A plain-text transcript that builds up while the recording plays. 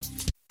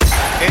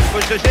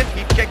was as if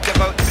he'd kicked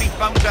about 3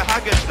 pounds of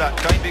haggis that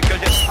time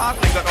because it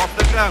hardly got off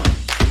the ground.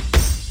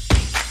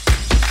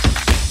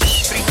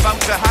 3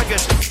 pounds of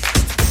haggis,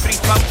 3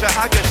 pounds of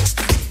haggis,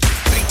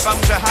 3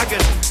 pounds of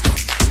haggis,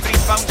 3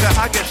 pounds of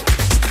haggis,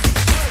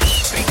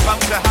 3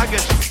 pounds of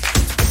haggis,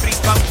 3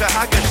 pounds of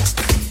haggis,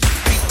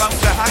 3 pounds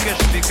of haggis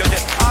because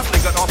it hardly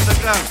got off the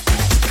ground.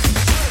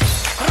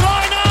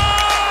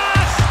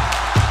 Rhinos!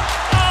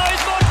 Oh,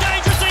 he's more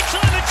dangerous than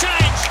climate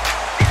change!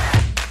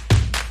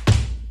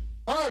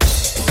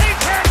 He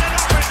turned it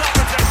up his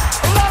opposite.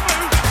 Lamu!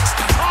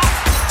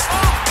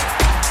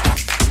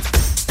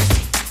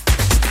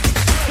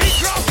 He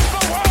drops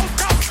for World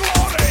Cup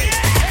glory!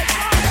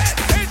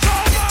 It's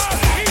over!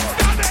 He's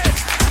done it!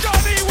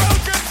 Jonny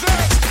Williams!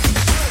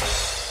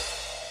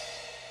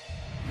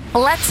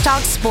 Let's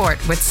Talk Sport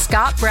with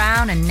Scott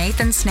Brown and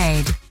Nathan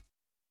Snade.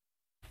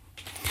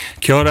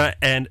 Kia ora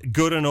and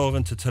good and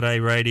over to Today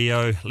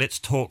Radio. Let's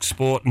Talk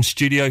Sport in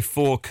Studio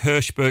 4,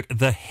 Kirchberg,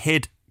 the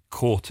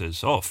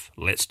headquarters of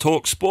Let's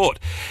Talk Sport.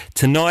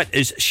 Tonight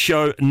is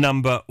show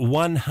number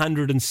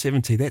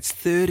 170. That's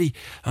 30,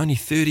 only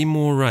 30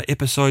 more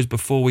episodes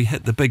before we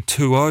hit the big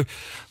 2-0.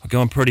 We're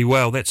going pretty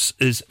well, that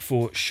is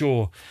for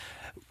sure.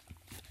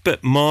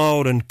 Bit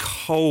mild and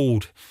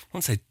cold. I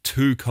won't say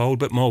too cold,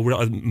 but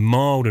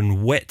mild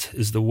and wet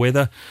is the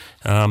weather.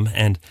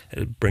 And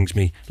it brings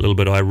me a little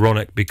bit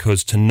ironic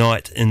because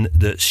tonight in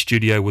the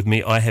studio with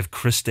me, I have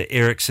Christer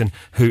Eriksson,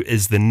 who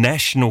is the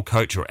national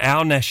coach, or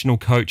our national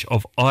coach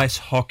of ice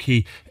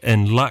hockey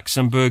in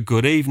Luxembourg.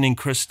 Good evening,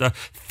 Christer.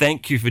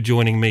 Thank you for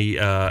joining me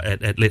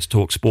at Let's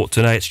Talk Sport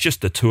today. It's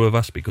just the two of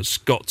us because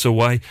Scott's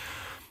away.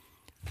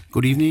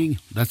 Good evening.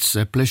 That's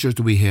a pleasure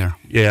to be here.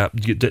 Yeah,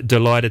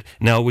 delighted.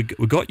 Now, we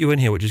got you in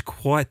here, which is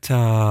quite...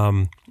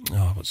 I'm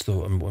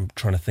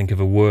trying to think of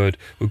a word.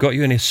 We've got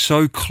you in here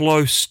so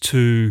close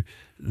to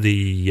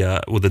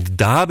the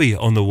derby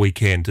on the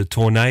weekend, the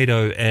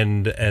Tornado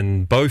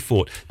and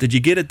Beaufort. Did you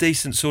get a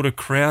decent sort of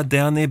crowd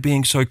down there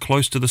being so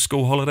close to the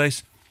school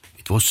holidays?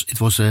 It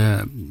was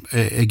a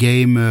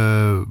game...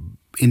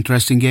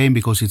 interesting game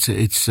because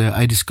it's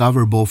I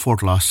discovered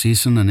Beaufort last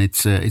season, and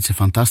it's a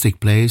fantastic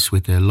place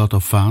with a lot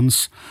of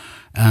fans,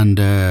 and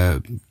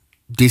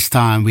this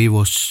time we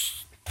was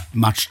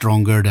much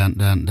stronger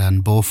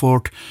than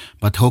Beaufort,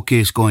 but hockey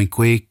is going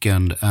quick,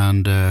 and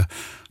the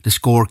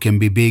score can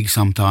be big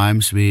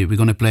sometimes. We're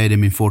going to play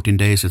them in 14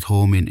 days at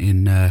home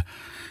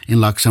in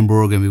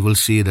Luxembourg, and we will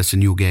see that's a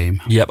new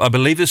game. Yep, I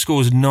believe the score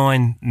was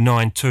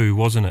 9-2,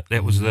 wasn't it?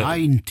 That was the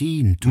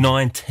 19-2.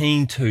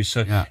 19-2,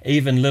 so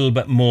even a little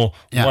bit more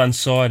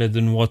one-sided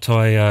than what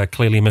I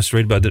clearly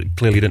misread, but I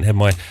clearly didn't have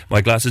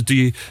my glasses. Do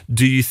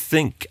you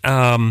think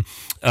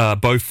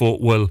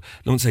Beaufort will,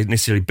 I won't say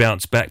necessarily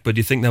bounce back, but do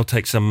you think they'll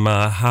take some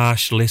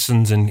harsh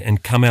lessons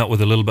and come out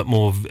with a little bit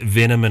more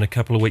venom in a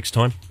couple of weeks'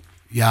 time?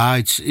 Yeah,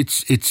 it's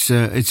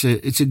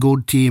a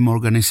good team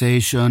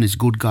organization. It's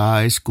good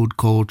guys, good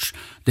coach.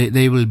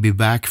 They will be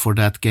back for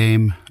that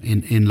game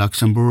in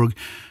Luxembourg.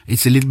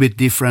 It's a little bit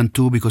different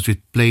too because we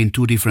play in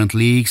two different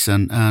leagues,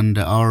 and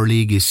our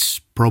league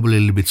is probably a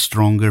little bit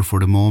stronger for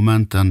the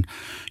moment. And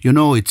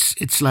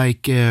it's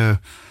like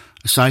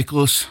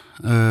cycles.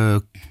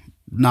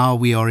 Now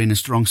we are in a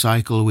strong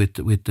cycle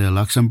with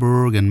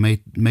Luxembourg, and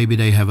maybe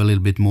they have a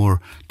little bit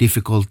more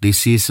difficult this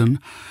season.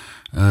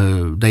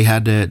 They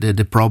had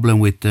the problem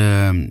with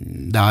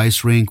the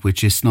ice rink,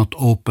 which is not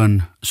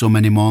open so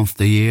many months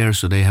a year,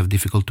 so they have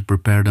difficult to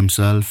prepare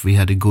themselves. We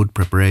had a good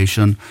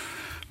preparation,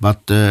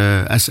 but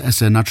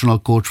as a national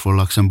coach for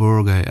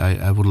Luxembourg,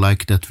 I would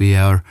like that we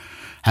are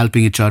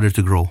helping each other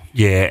to grow.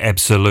 Yeah,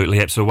 absolutely.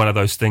 One of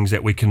those things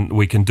that we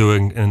can do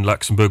in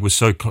Luxembourg. We're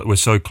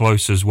so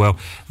close as well.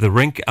 The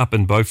rink up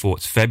in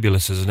Beaufort's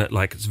fabulous, isn't it?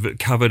 Like, it's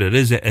covered. It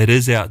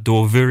is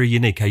outdoor, very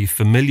unique. Are you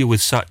familiar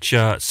with such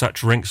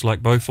rinks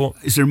like Beaufort?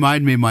 It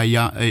reminds me of my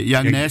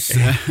youngness.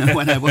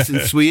 When I was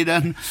in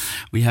Sweden,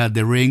 we had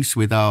the rinks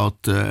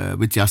without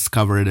we just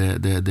covered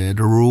the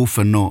roof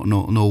and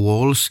no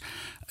walls.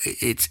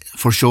 It's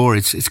for sure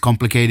it's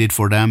complicated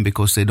for them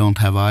because they don't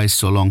have ice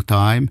so long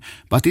time,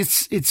 but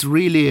it's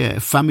really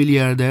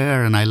familiar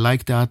there, and I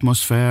like the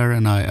atmosphere,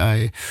 and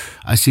I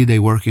see they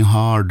working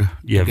hard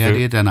to get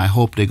it, and I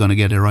hope they're going to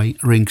get a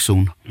rink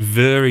soon.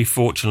 Very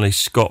fortunately,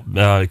 Scott,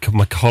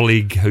 my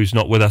colleague who's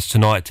not with us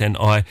tonight, and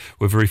I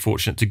were very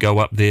fortunate to go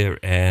up there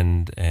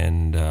and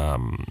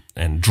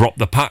drop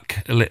the puck,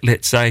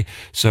 let's say.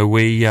 So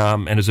we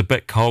and it was a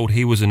bit cold.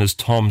 He was in his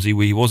Toms.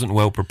 He wasn't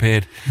well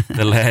prepared,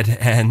 the lad,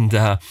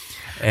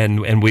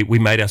 and we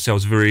made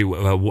ourselves very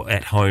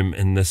at home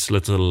in this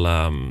little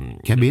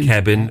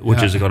cabin which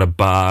has got a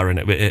bar, and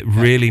it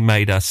really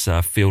made us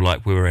feel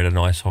like we were at an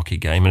ice hockey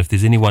game. And if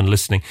there's anyone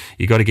listening,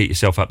 you got to get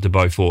yourself up to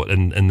Beaufort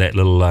in that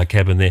little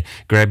cabin there.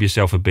 Grab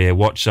yourself a beer,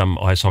 watch some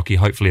ice hockey.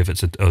 Hopefully, if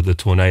it's the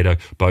Tornado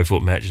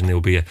Beaufort match, and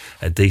there'll be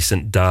a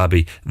decent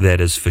derby,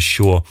 that is for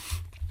sure.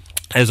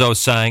 As I was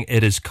saying,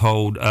 it is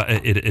cold.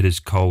 It is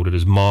cold. It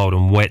is mild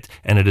and wet,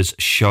 and it is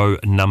show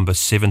number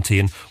 70.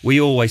 And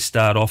we always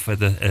start off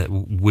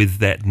with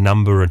that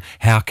number and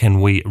how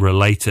can we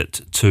relate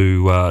it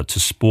to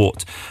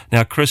sport.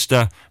 Now,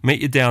 Christer,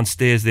 meet you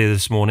downstairs there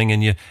this morning,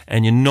 and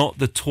you're not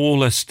the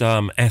tallest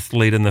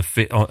athlete in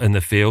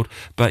the field,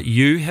 but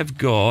you have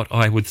got,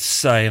 I would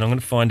say, and I'm going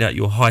to find out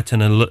your height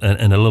in a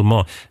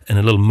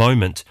little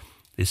moment.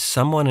 There's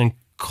someone in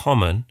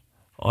common.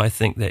 I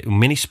think that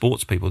many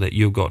sports people that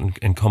you've got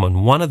in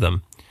common, one of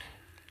them,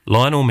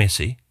 Lionel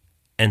Messi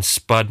and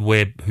Spud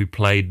Webb, who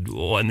played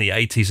in the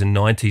 80s and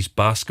 90s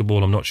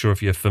basketball. I'm not sure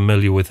if you're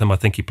familiar with him. I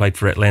think he played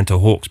for Atlanta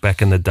Hawks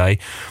back in the day,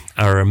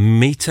 are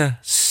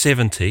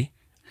 1.70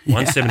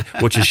 m,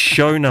 which is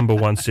show number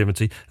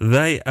 170.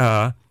 They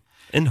are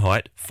in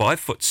height,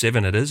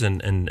 5'7" it is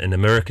in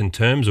American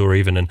terms, or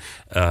even in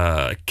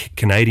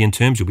Canadian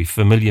terms. You'll be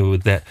familiar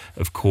with that,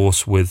 of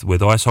course,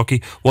 with ice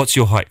hockey. What's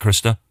your height,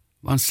 Christer?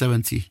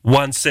 170.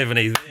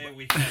 170. There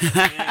we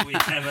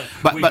have it.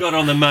 We got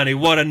on the money.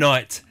 What a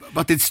night.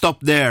 But it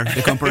stopped there,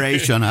 the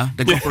comparison.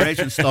 The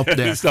comparison stopped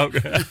there.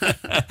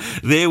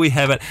 There we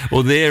have it.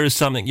 Well, there is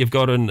something you've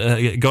got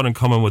in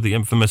common with the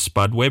infamous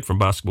Spud Webb from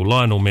basketball.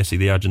 Lionel Messi,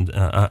 the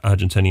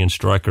Argentinian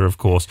striker, of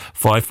course,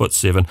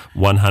 5'7",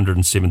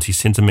 170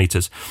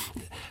 centimetres.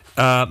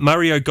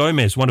 Mario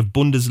Gomez, one of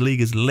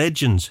Bundesliga's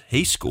legends,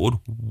 he scored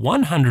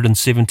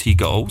 170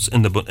 goals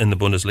in the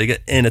Bundesliga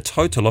in a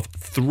total of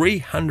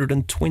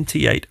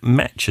 328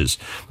 matches.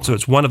 So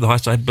it's one of the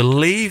highest. I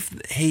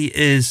believe he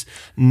is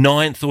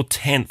 9th or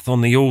 10th on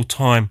the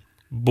all-time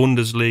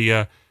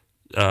Bundesliga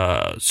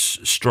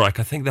strike.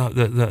 I think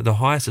the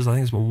highest is, I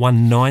think it's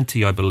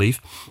 190, I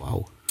believe.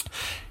 Wow.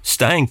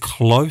 Staying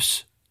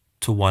close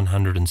to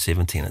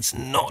 170, and it's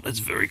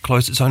very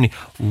close. It's only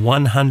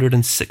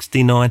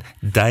 169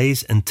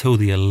 days until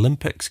the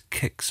Olympics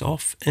kicks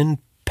off in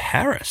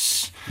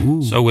Paris.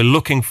 Ooh. So we're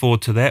looking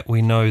forward to that.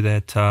 We know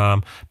that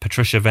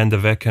Patricia van der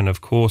Wecken,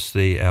 of course,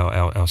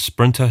 our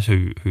sprinter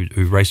who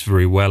raced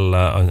very well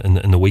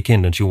in the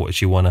weekend, and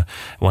she won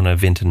an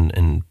event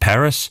in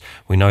Paris.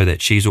 We know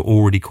that she's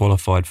already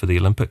qualified for the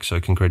Olympics, so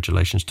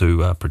congratulations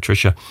to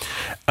Patricia.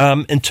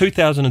 In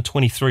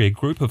 2023, a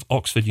group of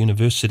Oxford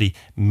University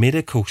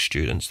medical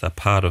students, they're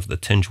part of the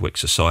Tingewick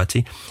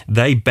Society,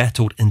 they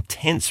battled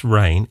intense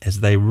rain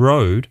as they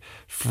rode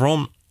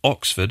from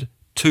Oxford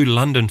to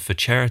London for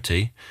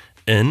charity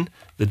in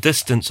the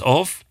distance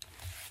of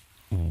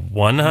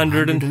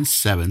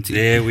 170.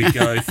 There we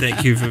go.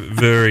 Thank you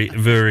very,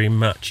 very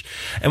much.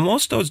 And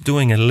whilst I was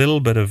doing a little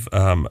bit of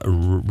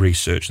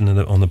research on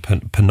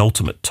the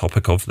penultimate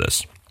topic of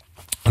this,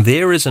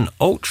 there is an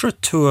ultra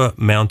tour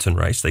mountain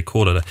race. They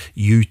call it a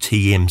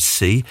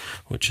UTMC,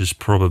 which is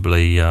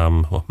probably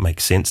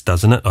makes sense,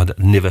 doesn't it? I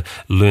never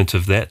learnt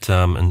of that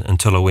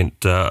until I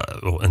went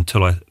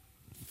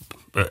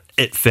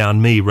it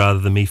found me rather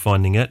than me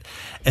finding it.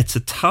 It's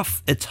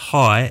it's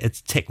high,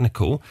 it's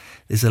technical.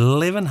 There's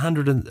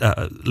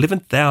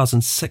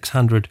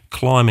 11,600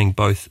 climbing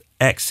both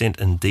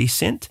ascent and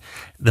descent.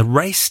 The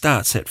race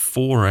starts at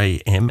 4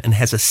 a.m. and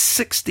has a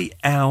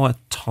 60-hour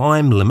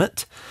time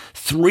limit.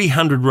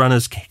 300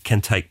 runners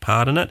can take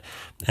part in it,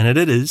 and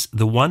it is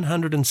the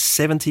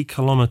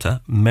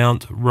 170-kilometre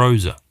Mount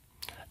Rosa.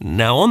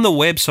 Now, on the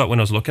website when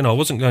I was looking, I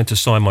wasn't going to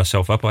sign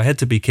myself up. I had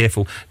to be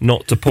careful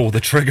not to pull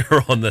the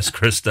trigger on this,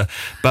 Christer.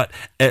 But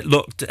it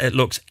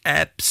looks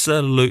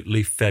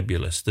absolutely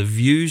fabulous. The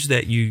views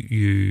that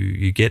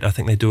you get, I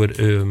think they do it,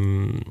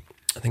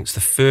 I think it's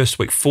the first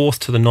week, 4th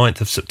to the 9th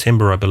of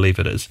September, I believe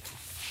it is.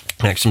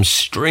 Like some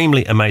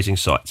extremely amazing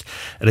sights.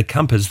 It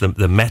encompasses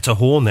the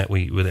Matterhorn that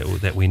we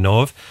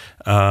know of.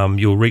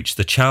 You'll reach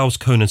the Charles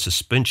Coonan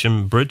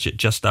Suspension Bridge at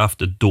just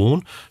after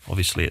dawn.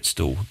 Obviously, it's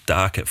still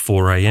dark at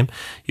 4 a.m.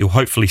 You'll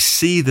hopefully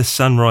see the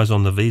sunrise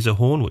on the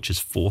Weserhorn, which is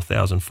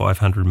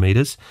 4,500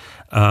 metres.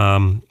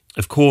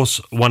 Of course,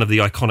 one of the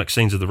iconic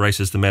scenes of the race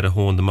is the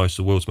Matterhorn,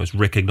 the world's most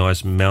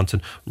recognised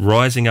mountain,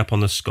 rising up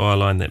on the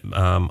skyline. That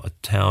a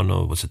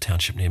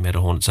township near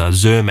Matterhorn? It's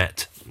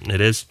Zermatt.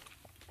 It is.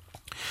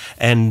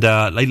 And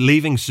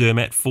leaving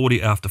Zermatt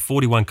after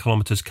 41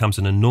 kilometres comes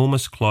an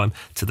enormous climb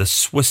to the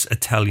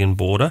Swiss-Italian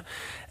border.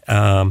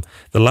 The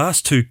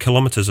last 2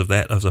 kilometres of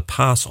that is a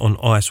pass on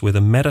ice where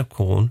the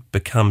Matterhorn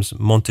becomes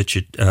Monte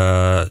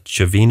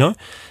Cevino.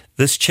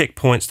 This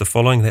checkpoint's the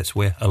following. That's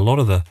where a lot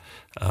of the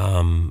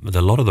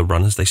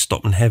runners, they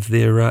stop and have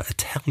their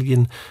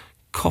Italian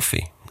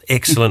coffee.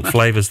 Excellent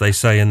flavours, they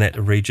say, in that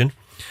region.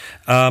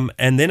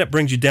 And then it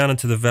brings you down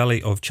into the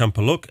valley of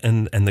Champaluk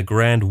and the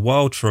Grand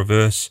Wild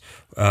Traverse,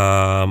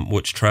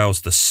 which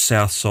trails the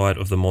south side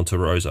of the Monte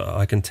Rosa.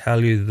 I can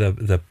tell you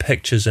the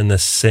pictures in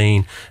this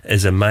scene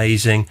is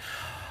amazing.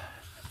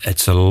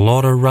 It's a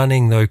lot of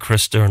running though,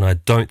 Christer, and I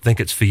don't think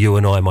it's for you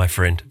and I, my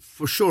friend.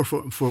 For sure,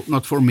 for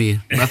not for me,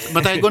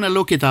 but I'm gonna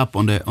look it up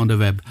on the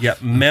web. Yeah,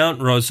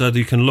 Mount Rosa.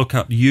 You can look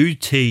up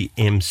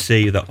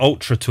UTMC, the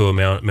Ultra Tour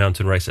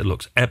mountain race. It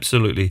looks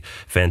absolutely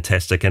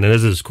fantastic, and it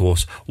is, of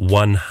course,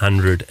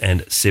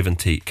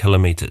 170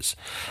 kilometres.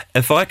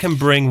 If I can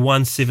bring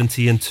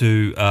 170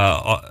 into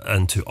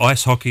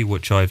ice hockey,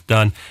 which I've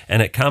done,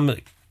 and it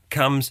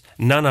comes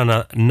none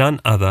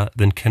other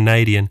than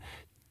Canadian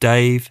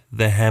Dave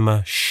the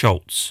Hammer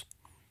Schultz.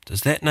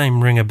 Does that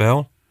name ring a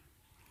bell?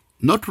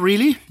 Not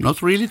really,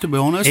 to be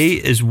honest. He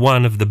is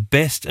one of the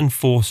best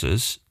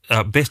enforcers,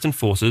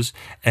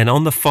 and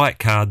on the fight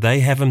card,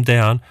 they have him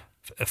down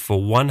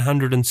for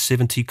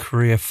 170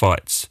 career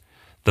fights.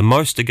 The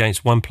most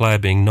against one player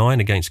being 9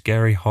 against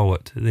Gary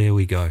Howitt. There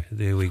we go.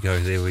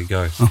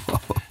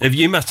 If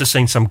you must have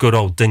seen some good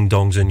old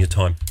ding-dongs in your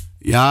time.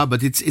 Yeah,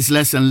 but it's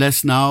less and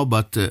less now,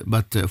 but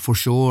for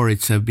sure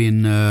it's have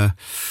been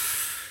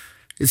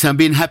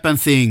happen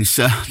things,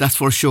 that's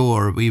for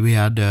sure. We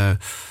had...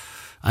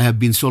 I have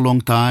been so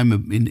long time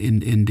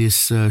in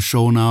this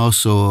show now,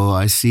 so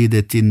I see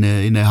that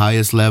in the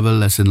highest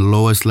level as in the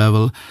lowest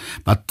level.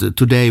 But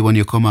today, when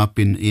you come up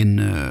in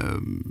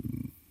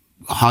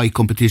high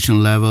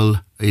competition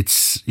level,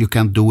 you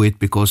can't do it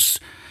because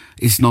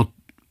it's not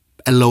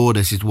allowed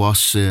as it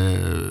was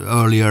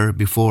earlier.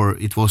 Before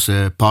it was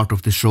a part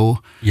of the show.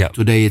 Yeah.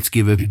 Today it's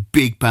given a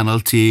big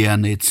penalty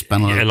and it's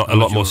penalty. A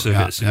lot more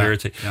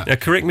severity. Yeah. Now,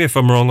 correct me if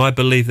I'm wrong. I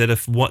believe that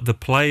if the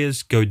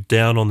players go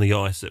down on the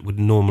ice, it would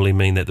normally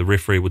mean that the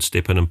referee would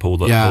step in and pull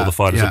the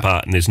fighters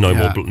apart, and there's no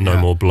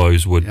more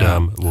blows.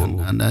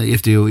 And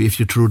if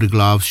you threw the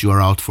gloves, you are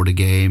out for the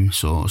game.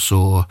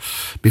 So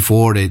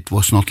before it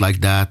was not like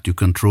that. You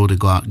can throw the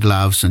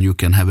gloves and you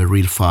can have a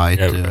real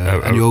fight,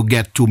 and you'll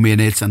get 2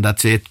 minutes and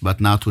that's it. But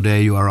now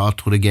today you are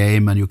out for the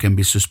game and you can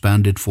be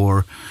suspended for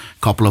a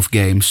couple of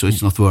games, so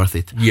it's not worth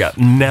it. Yeah.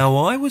 Now,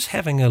 I was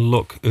having a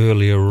look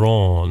earlier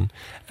on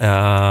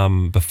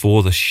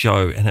before the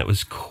show, and it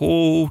was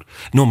called...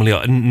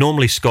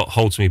 Normally Scott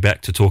holds me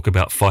back to talk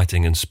about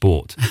fighting and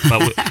sport,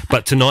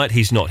 but tonight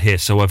he's not here,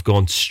 so I've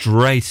gone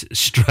straight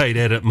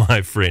at it,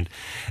 my friend.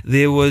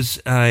 There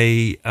was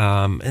according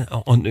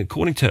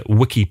to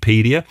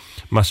Wikipedia,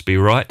 must be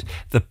right,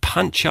 the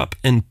punch-up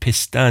in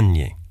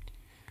Pestagne.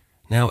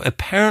 Now,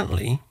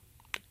 apparently,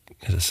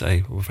 as I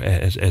say,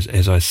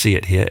 as I see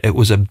it here, it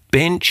was a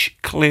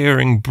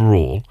bench-clearing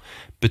brawl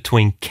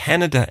between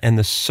Canada and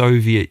the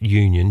Soviet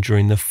Union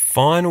during the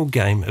final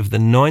game of the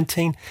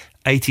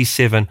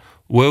 1987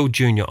 World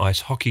Junior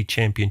Ice Hockey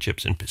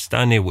Championships in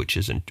Pestagne, which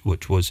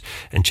was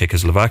in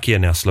Czechoslovakia,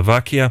 now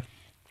Slovakia,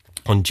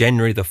 on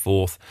January the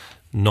 4th,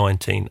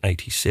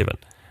 1987.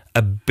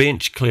 A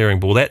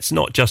bench-clearing brawl. That's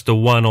not just a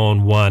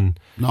one-on-one.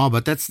 No,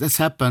 but that's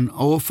happened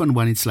often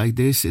when it's like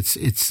this. It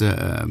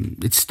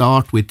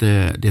start with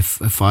the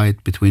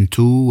fight between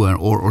two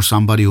or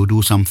somebody who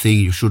do something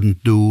you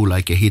shouldn't do,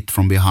 like a hit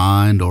from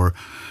behind or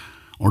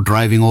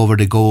driving over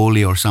the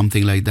goalie or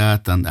something like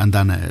that, and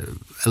then a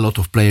lot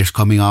of players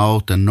coming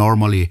out, and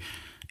normally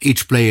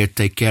each player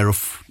take care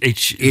of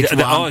each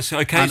one. Oh,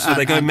 okay, so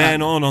they go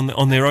man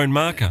on their own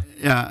marker.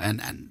 Yeah,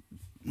 and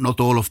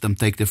not all of them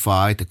take the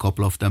fight. A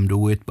couple of them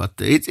do it, but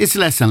it's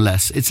less and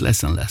less. It's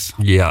less and less.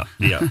 Yeah.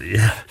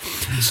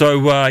 So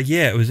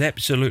it was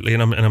absolutely,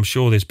 and I'm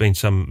sure there's been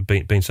some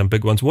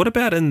big ones. What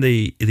about in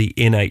the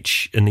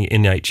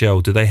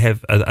NHL? Do they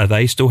have? Are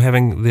they still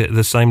having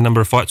the same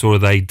number of fights, or are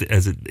they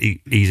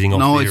easing off?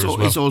 No, there as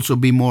well? It's also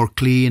been more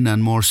clean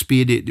and more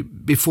speedy.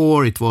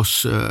 Before it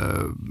was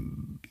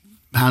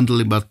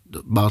handling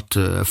about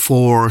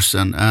force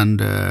and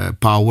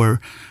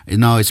power, and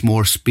now it's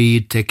more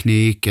speed,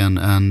 technique and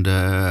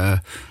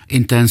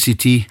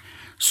intensity,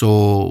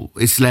 so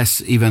it's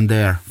less even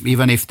there,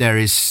 even if there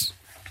is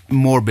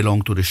more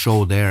belong to the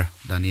show there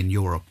than in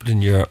Europe.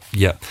 Yeah.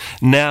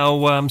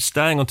 Now,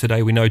 staying on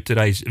today, we know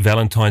today's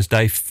Valentine's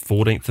Day,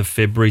 14th of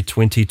February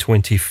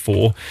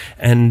 2024,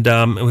 and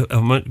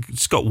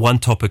it's got one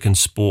topic in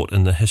sport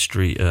in the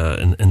history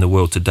in the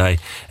world today,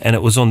 and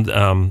it was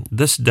on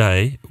this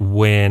day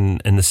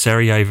when in the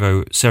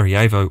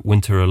Sarajevo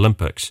Winter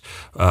Olympics,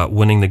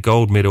 winning the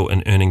gold medal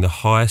and earning the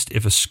highest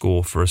ever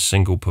score for a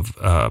single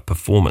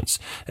performance.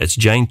 It's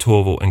Jane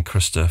Torval and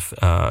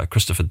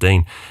Christopher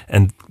Dean,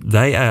 and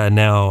they are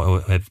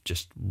now have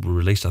just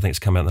released, I think it's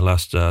come out in the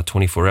last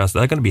 24 hours,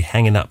 they're going to be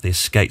hanging up their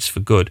skates for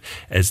good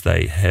as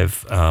they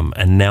have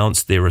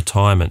announced their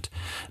retirement.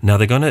 Now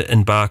they're going to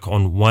embark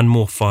on one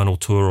more final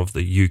tour of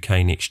the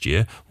UK next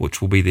year,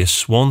 which will be their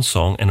swan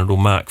song, and it'll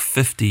mark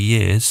 50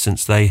 years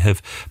since they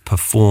have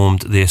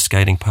performed their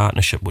skating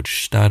partnership,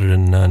 which started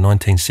in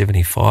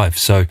 1975.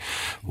 So,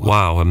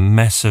 wow, a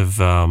massive,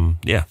 a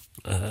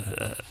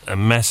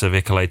massive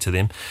accolade to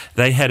them.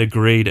 They had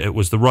agreed it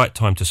was the right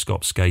time to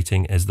stop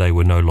skating as they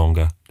were no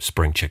longer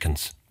spring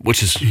chickens.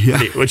 which is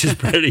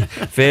pretty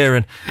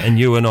fair, and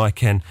you and I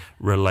can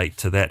relate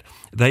to that.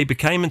 They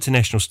became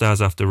international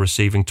stars after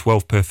receiving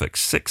 12 perfect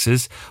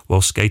sixes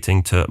while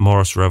skating to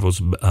Maurice Ravel's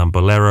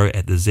Bolero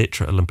at the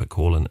Zetra Olympic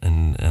Hall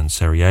in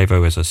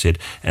Sarajevo, as I said,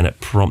 and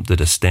it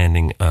prompted a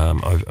standing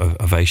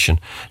ovation.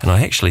 And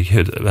I actually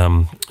heard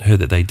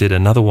that they did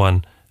another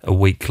one a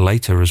week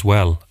later as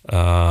well,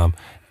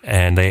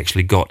 and they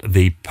actually got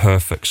the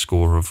perfect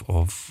score of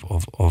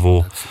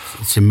all.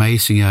 It's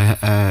amazing.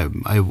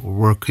 I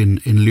work in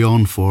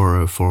Lyon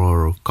for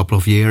a couple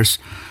of years,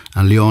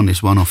 and Lyon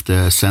is one of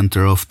the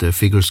center of the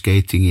figure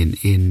skating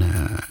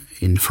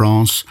in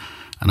France,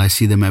 and I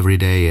see them every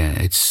day.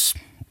 It's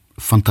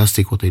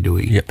fantastic what they're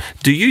doing. Yep.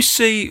 Do you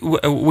see,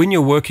 when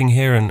you're working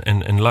here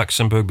in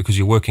Luxembourg, because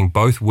you're working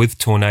both with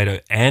Tornado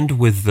and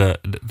with the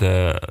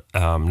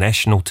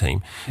national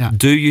team,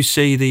 do you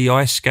see the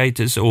ice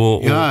skaters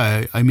or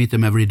Yeah, I meet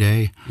them every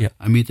day. Yeah.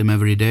 I meet them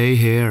every day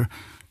here.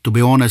 To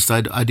be honest,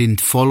 I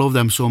didn't follow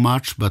them so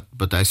much,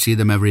 but I see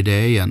them every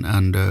day,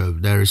 and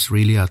there is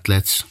really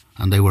athletes,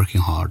 and they're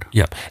working hard.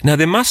 Yeah. Now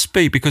there must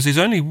be, because there's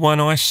only one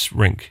ice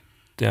rink.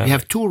 We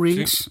have two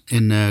rinks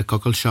in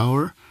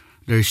Cockleshower.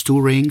 There is two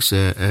rinks,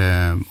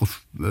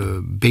 of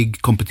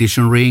big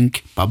competition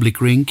rink, public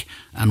rink,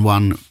 and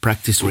one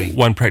practice rink.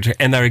 One practice,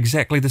 and they're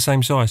exactly the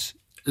same size.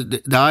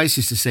 The ice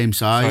is the same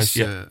size,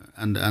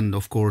 and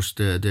of course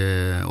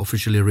the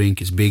officially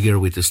rink is bigger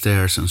with the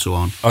stairs and so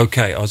on.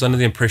 Okay, I was under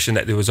the impression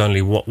that there was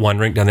only one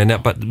rink down there now,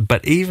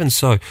 but even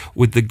so,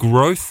 with the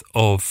growth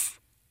of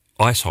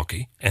ice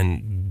hockey,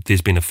 and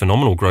there's been a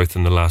phenomenal growth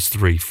in the last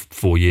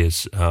 3-4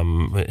 years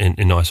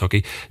in ice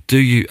hockey.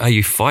 Are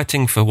you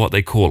fighting for what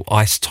they call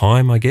ice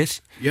time, I guess?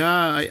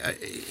 Yeah,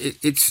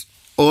 it's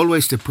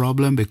always the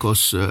problem,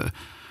 because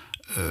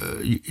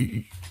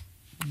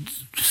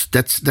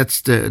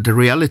that's the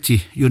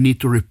reality. You need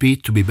to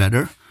repeat to be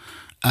better,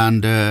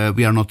 and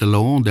we are not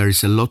alone. There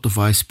is a lot of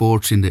ice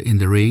sports in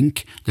the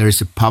rink. There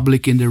is a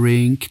public in the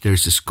rink. There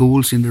is the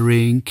schools in the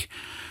rink.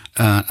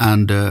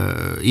 And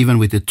even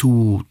with the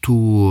two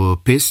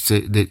pists,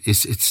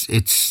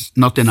 it's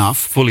not enough.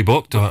 Fully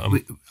booked.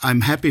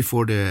 I'm happy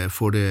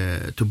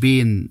to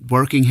be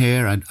working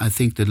here, and I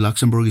think that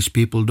Luxembourgish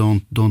people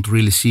don't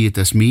really see it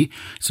as me.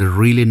 It's a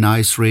really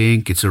nice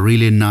rink. It's a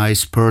really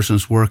nice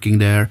persons working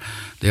there.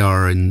 They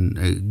are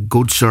in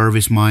good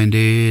service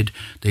minded.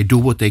 They do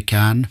what they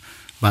can,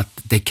 but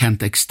they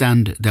can't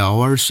extend the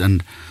hours,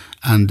 and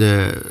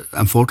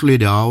unfortunately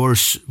the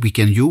hours we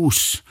can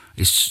use.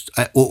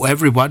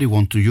 Everybody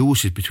want to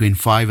use it between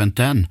 5 and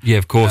 10. Yeah,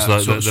 of course,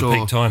 the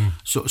peak time.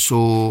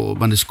 So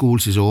when the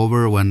schools is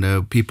over, when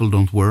the people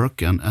don't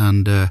work, and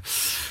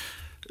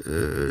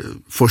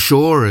for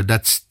sure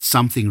that's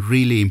something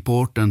really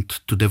important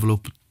to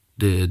develop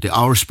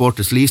our sport,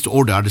 at least,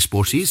 or the other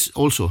sports is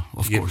also,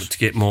 of course, to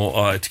get more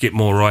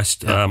ice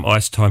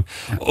time.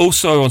 Yeah.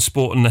 Also on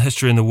sport and the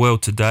history in the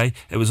world today,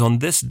 it was on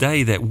this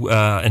day that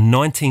in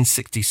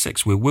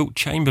 1966, where Wilt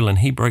Chamberlain,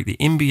 he broke the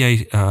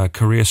NBA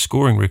career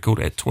scoring record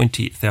at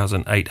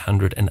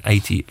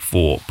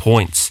 20,884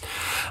 points.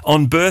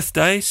 On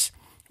birthdays,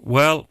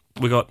 well,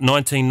 we got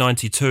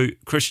 1992,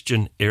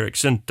 Christer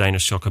Eriksson,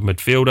 Danish soccer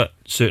midfielder,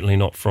 certainly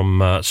not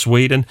from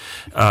Sweden.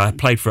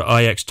 Played for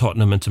Ajax,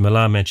 Tottenham, Inter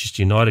Milan,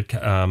 Manchester United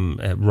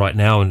right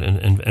now,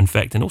 in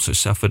fact, and also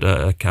suffered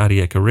a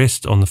cardiac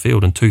arrest on the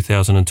field in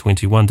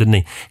 2021, didn't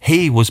he?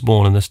 He was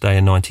born on this day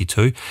in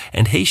 92,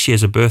 and he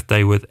shares a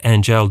birthday with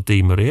Angel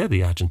Di Maria, the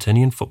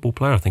Argentinian football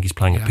player. I think he's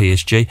playing at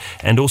PSG.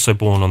 And also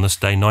born on this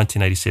day,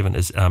 1987,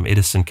 is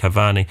Edison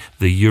Cavani,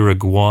 the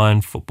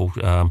Uruguayan football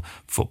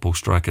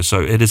striker.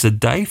 So it is a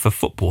day for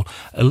football,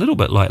 a little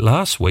bit like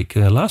last week.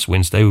 Last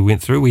Wednesday we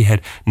went through, we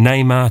had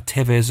Neymar,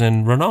 Tevez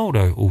and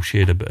Ronaldo all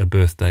shared a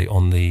birthday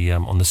on the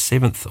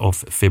 7th of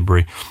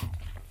February.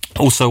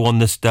 Also on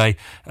this day,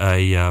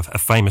 a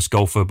famous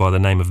golfer by the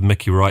name of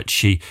Mickey Wright.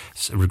 She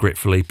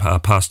regretfully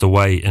passed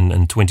away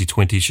in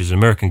 2020. She's an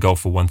American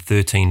golfer, won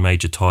 13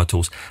 major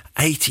titles,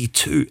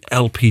 82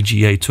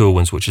 LPGA Tour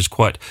wins, which is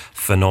quite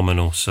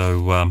phenomenal.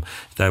 So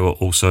they were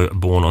also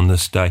born on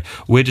this day.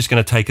 We're just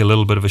going to take a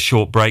little bit of a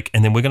short break,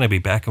 and then we're going to be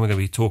back, and we're going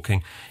to be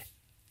talking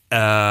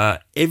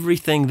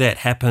everything that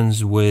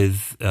happens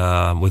with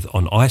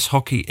on ice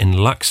hockey in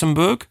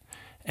Luxembourg,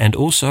 and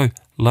also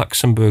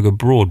Luxembourg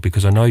abroad,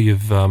 because I know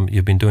you've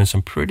been doing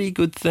some pretty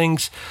good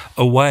things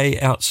away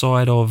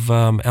outside of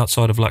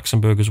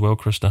Luxembourg as well,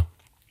 Christer.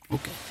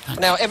 Okay.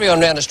 Now,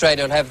 everyone around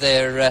Australia will have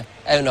their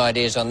own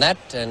ideas on that,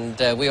 and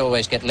we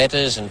always get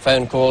letters and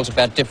phone calls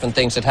about different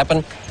things that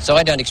happen, so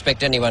I don't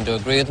expect anyone to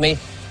agree with me.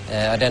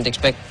 I don't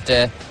expect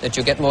that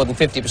you'll get more than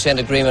 50%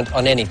 agreement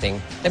on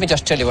anything. Let me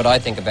just tell you what I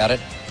think about it.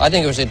 I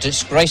think it was a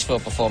disgraceful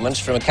performance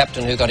from a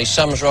captain who got his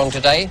sums wrong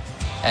today,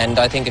 and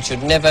I think it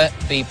should never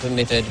be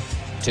permitted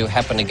to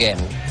happen again.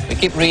 We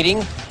keep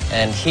reading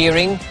and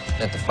hearing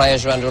that the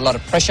players are under a lot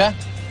of pressure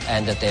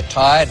and that they're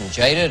tired and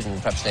jaded,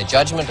 and perhaps their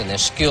judgment and their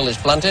skill is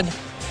blunted.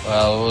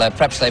 Well,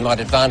 perhaps they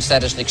might advance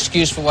that as an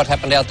excuse for what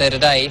happened out there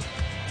today.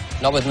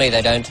 Not with me,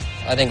 they don't.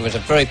 I think it was a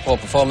very poor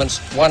performance,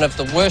 one of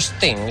the worst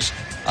things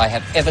I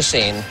have ever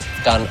seen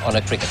done on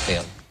a cricket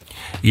field.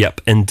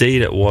 Yep,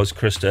 indeed it was,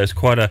 Christer. It's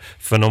quite a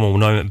phenomenal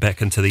moment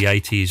back into the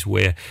 80s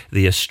where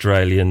the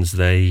Australians,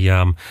 they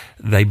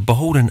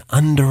bowled an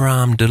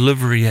underarm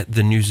delivery at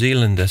the New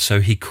Zealander,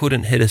 so he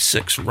couldn't hit a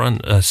six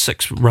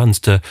runs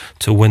to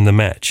win the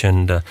match.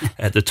 And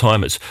at the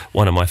time, it's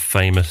one of my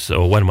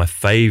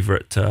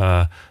favourite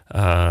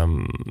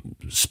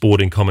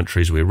sporting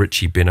commentaries where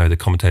Richie Beno, the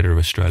commentator of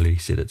Australia, he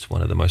said it's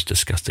one of the most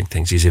disgusting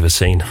things he's ever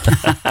seen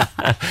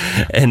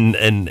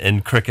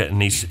in cricket,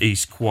 and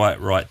he's quite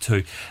right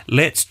too.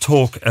 Let's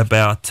talk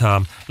about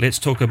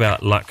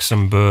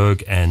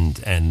Luxembourg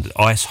and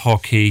ice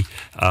hockey,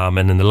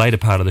 and in the later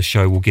part of the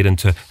show we'll get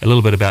into a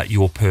little bit about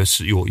your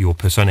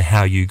persona,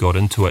 how you got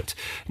into it.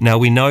 Now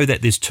we know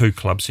that there's two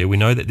clubs here. We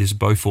know that there's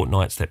Beaufort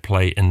Knights that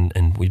play in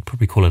we'd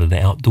probably call it an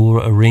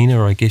outdoor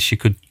arena, I guess you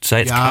could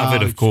say. It's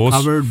covered, of course.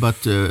 Covered,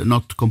 but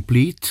not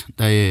complete.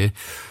 They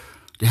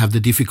have the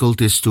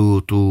difficulties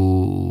to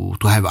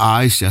have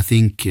ice. I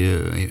think,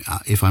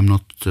 if I'm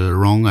not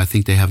wrong, I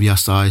think they have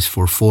just ice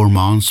for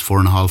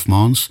 4.5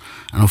 months,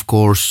 and of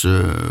course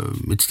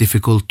it's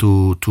difficult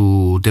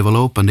to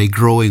develop. And they're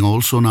growing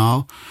also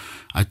now.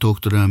 I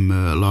talked to them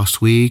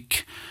last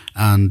week,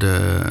 and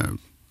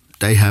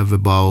they have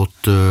about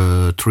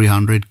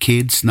 300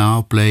 kids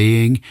now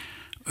playing.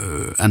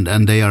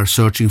 And they are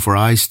searching for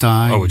ice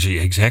time. Oh, gee,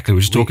 exactly. We're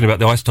just talking about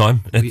the ice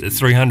time.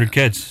 300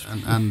 kids.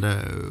 And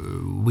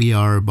we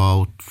are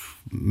about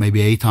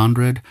maybe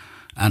 800.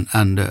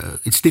 And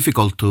it's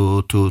difficult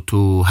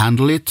to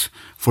handle it.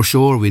 For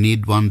sure, we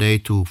need one day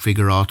to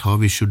figure out how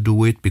we should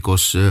do it,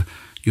 because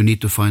you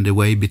need to find a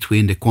way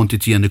between the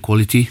quantity and the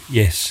quality.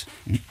 Yes,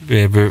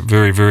 very,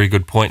 very, very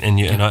good point. And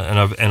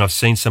I've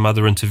seen some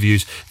other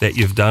interviews that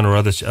you've done, or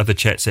other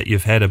chats that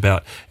you've had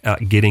about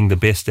getting the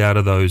best out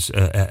of those,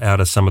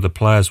 out of some of the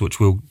players, which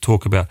we'll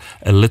talk about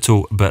a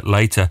little bit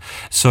later.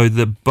 So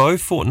the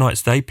Beaufort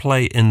Knights, they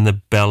play in the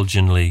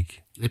Belgian league.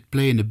 They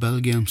play in the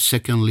Belgian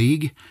second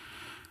league,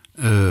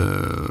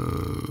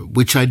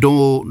 which I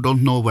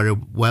don't know very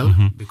well,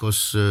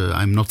 because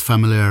I'm not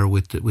familiar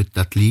with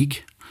that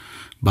league.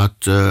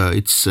 But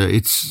it's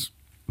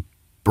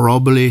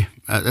probably,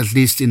 at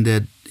least in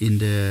the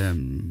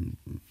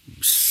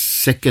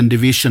second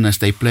division as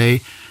they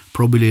play,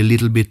 probably a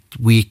little bit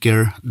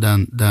weaker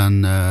than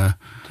the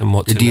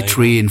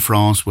D3 in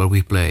France where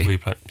we play.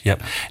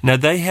 Yep. Now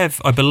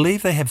I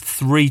believe they have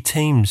 3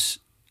 teams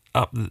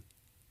up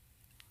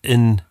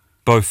in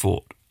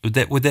Beaufort.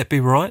 Would that be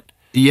right?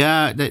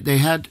 Yeah, they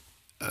had.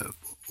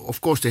 Of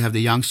course, they have the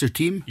youngster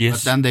team. Yes.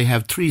 But then they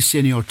have 3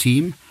 senior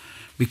team.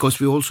 Because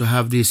we also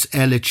have this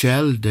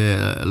LHL,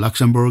 the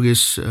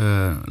Luxembourgish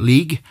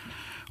league,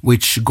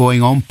 which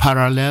going on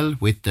parallel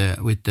with the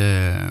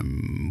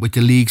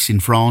leagues in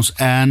France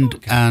and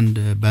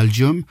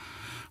Belgium,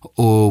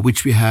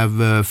 which we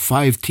have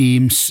 5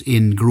 teams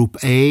in Group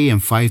A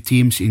and 5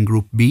 teams in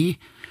Group B.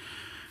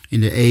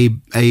 In the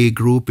A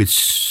group,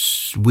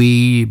 it's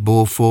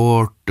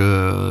Beaufort,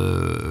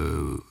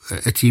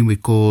 a team we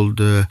called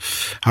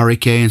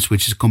Hurricanes,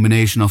 which is a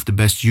combination of the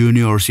best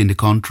juniors in the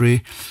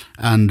country,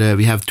 and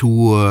we have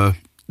 2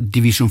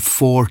 Division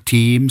 4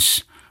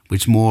 teams,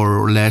 which more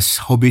or less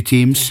hobby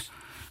teams,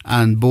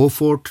 and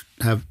Beaufort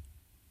have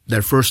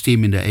their first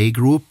team in the A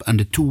group, and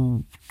the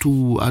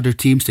two other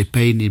teams they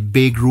play in the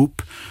B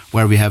group,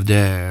 where we have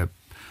the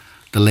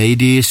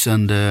ladies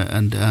and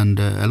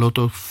a lot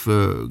of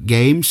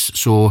games.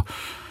 So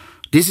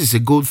this is a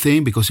good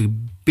thing, because a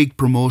big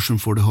promotion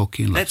for the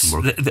hockey in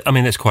Luxembourg.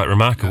 That's quite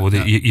remarkable.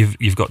 Yeah.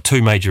 You've got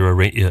 2 major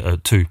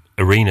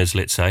arenas,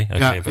 let's say.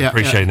 Okay,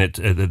 appreciating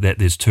that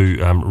there's 2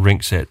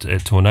 rinks at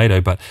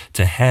Tornado, but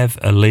to have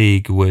a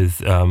league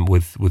with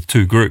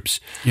 2 groups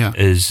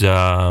is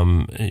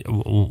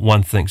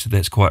one thinks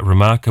that's quite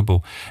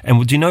remarkable.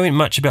 And do you know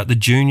much about the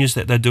juniors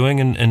that they're doing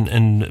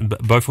in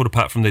Beaufort,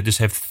 apart from they just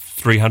have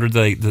 300?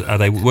 They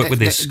work with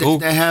their school?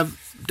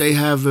 They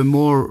have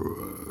more.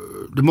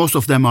 The most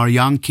of them are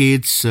young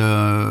kids,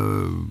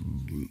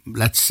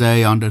 let's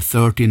say under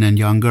 13 and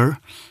younger.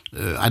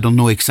 I don't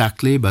know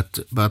exactly, but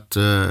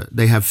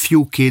they have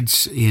few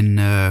kids in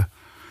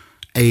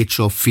age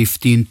of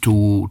 15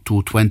 to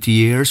 20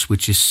 years,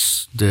 which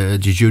is the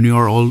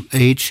junior old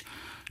age,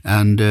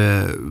 and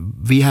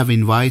we have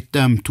invited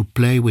them to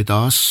play with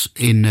us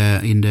in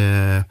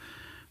the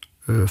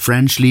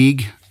French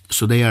league.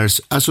 So they are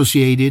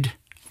associated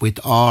with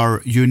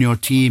our junior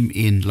team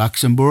in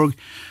Luxembourg,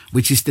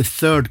 which is the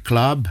 3rd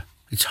club.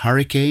 It's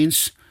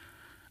Hurricanes,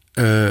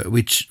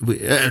 which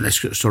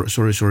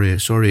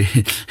sorry.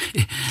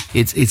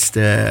 it's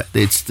the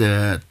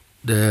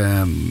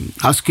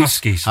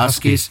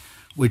Huskies,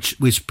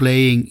 which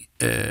playing,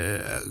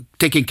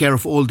 taking care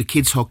of all the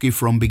kids hockey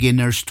from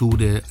beginners to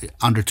the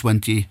under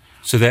 20.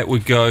 So that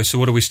would go. So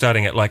what are we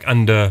starting at? Like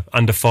under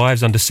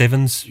 5s, under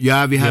 7s?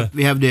 Yeah, we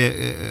have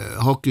the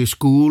hockey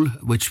school,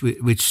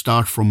 which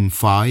start from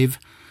 5,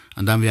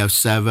 and then we have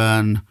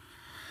 7.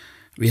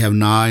 We have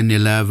 9,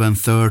 11,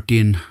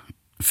 13,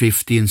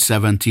 15,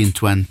 17,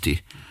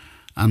 20.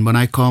 And when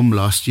I come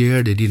last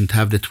year, they didn't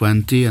have the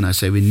 20, and I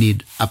say we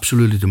need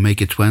absolutely to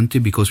make it 20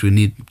 because we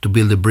need to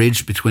build a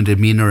bridge between the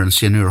minor and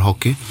senior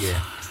hockey.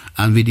 Yeah.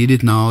 And we did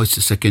it now. It's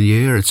the second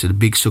year. It's a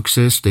big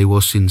success. They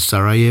was in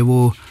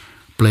Sarajevo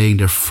playing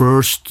their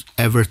first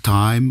ever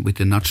time with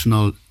the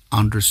national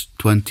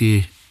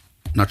under-20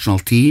 national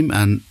team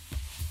and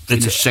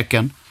finished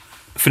second.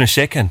 Finished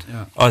second?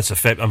 Yeah. Oh, it's a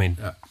fab. I mean,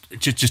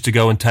 just to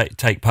go and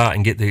take part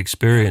and get the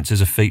experience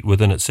is a feat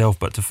within itself,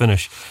 but to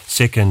finish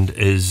second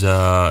is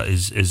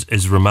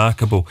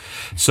remarkable.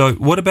 So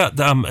what about,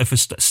 if we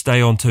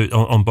stay on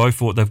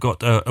Beaufort, they've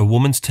got a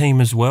women's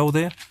team as well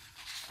there?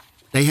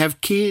 They have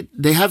a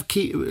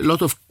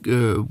lot of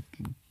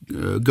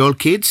girl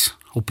kids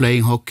who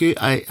playing hockey.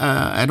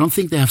 I don't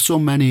think they have so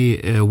many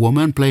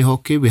women play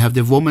hockey. We have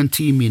the women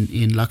team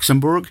in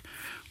Luxembourg,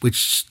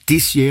 which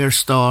this year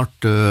start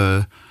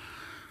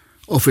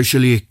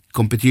officially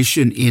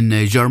competition in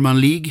a German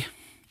league.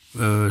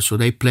 So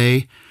they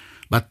play,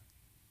 but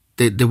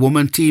the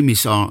women team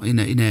is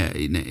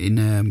in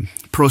a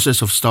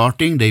process of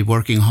starting. They're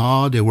working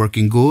hard. They're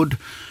working good.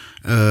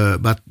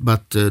 But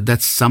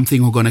that's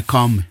something we're going to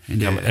come in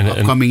the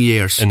upcoming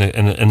years. In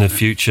the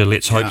future,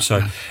 let's hope so.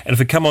 And if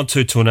we come on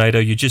to Tornado,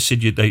 you just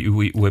said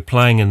we're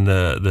playing in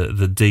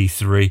the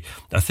D3.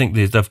 I think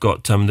they've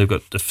got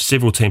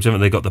several teams,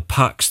 haven't they? They've got the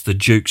Pucks, the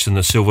Dukes, and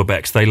the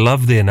Silverbacks. They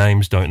love their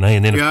names, don't they?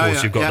 And then of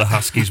course you've got the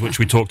Huskies, which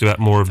we talked about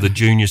more of the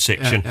junior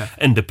section,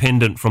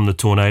 independent from the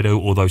Tornado,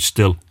 although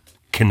still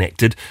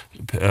connected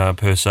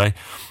per se.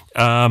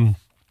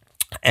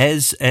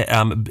 As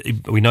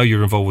we know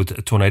you're involved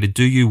with Tornado,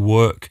 do you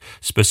work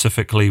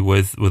specifically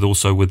with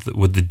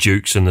the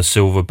Dukes and the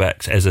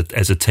Silverbacks as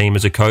a team,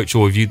 as a coach,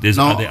 or are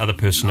there other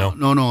personnel?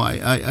 No.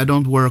 I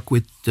don't work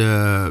with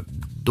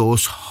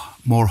those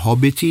more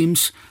hobby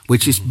teams,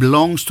 which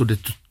belongs to the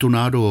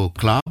Tornado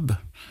club,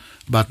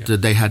 but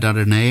they had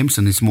other names,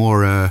 and it's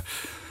more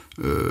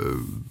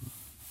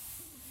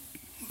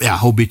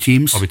hobby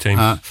teams. Hobby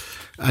teams.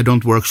 I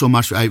don't work so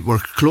much. I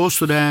work close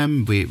to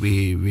them.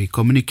 We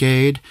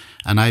communicate,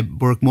 and I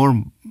work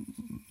more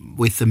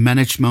with the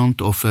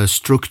management of a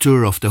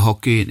structure of the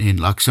hockey in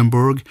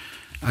Luxembourg.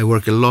 I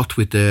work a lot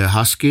with the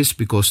Huskies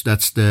because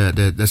that's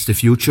the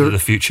future. The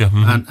future,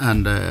 mm-hmm.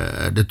 and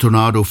the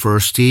Tornado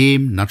first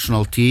team,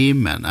 national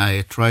team, and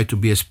I try to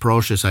be as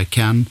close as I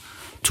can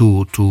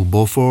to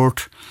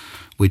Beaufort,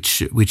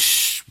 which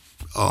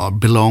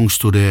belongs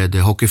to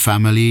the hockey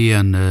family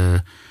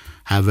and.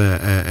 Have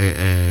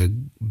a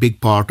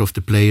big part of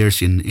the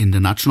players in the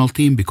national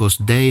team because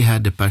they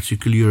had the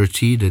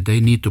particularity that they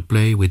need to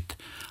play with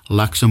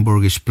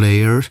Luxembourgish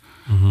players.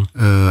 Mm-hmm.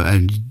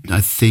 And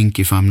I think,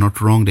 if I'm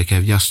not wrong, they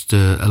have just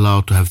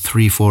allowed to have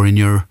 3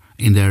 foreigners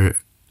in their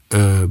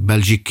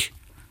Belgic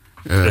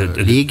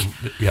league.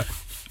 Yeah.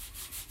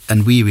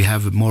 And we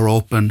have more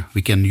open.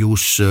 We can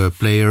use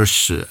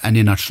players,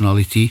 any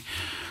nationality.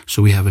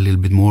 So we have a little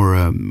bit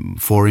more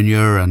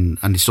foreigner, and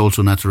it's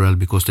also natural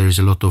because there is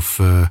a lot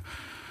of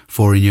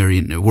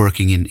foreigner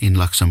working in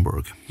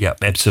Luxembourg. Yeah,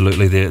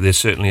 absolutely. There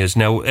certainly is.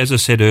 Now, as I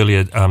said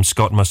earlier,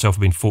 Scott and myself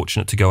have been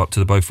fortunate to go up to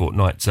the Beaufort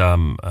Knights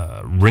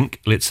rink,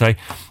 let's say,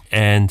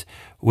 and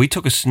we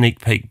took a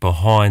sneak peek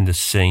behind the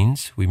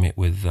scenes. We met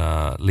with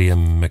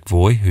Liam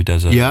McVoy, who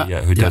does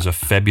a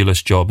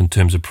fabulous job in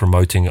terms of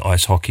promoting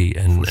ice hockey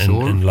in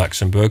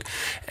Luxembourg,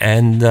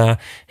 and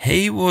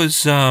he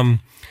was.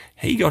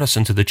 He got us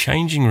into the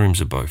changing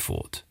rooms of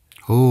Beaufort.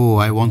 Oh,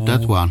 I want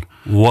that one.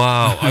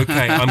 Wow.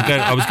 Okay,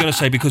 I was going to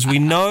say, because we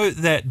know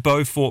that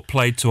Beaufort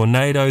played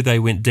Tornado. They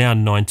went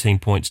down 19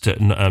 goals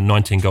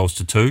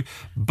to 2.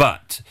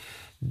 But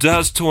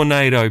does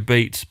Tornado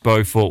beat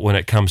Beaufort when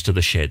it comes to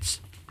the sheds?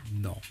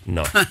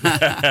 No.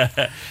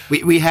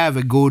 we have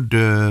a good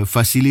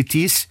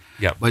facilities,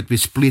 but we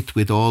split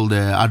with all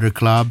the other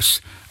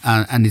clubs.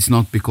 And it's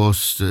not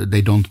because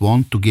they don't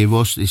want to give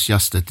us; it's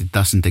just that it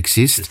doesn't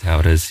exist. That's how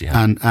it is,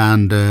 yeah.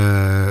 And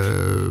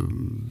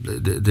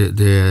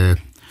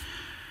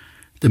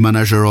the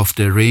manager of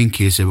the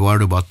rink is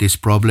aware about this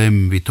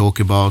problem. We talk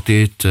about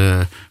it.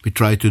 We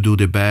try to do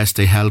the best.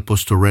 They help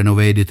us to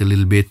renovate it a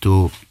little bit,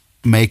 to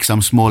make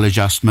some small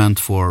adjustment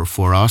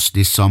for us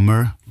this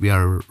summer. We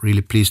are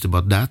really pleased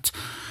about that.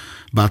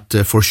 But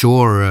for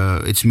sure,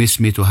 it's missed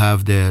me to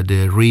have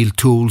the real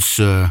tools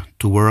to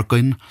work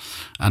in,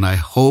 and I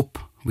hope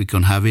we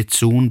can have it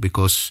soon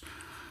because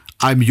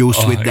I'm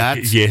used with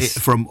that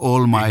from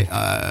all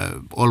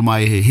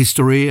my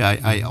history.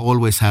 I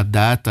always had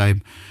that.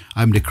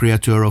 I'm the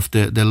creator of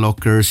the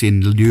lockers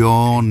in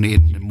Lyon,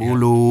 in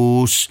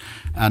Mulhouse,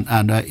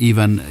 and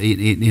even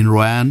in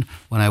Rouen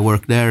when I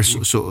worked there.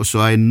 So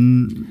I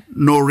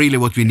know really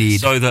what we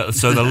need. So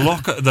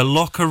the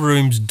locker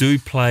rooms do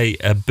play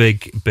a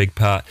big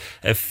part.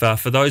 If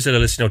for those that are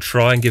listening, I'll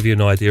try and give you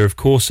an idea. Of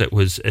course,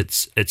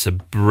 it's a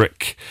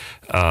brick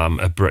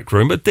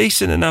room, but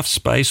decent enough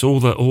space. All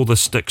the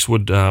sticks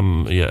would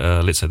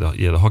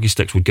the hockey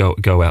sticks would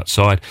go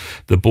outside.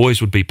 The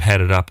boys would be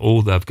padded up.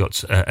 They've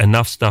got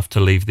enough stuff enough to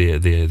leave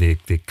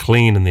their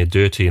clean and their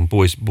dirty, and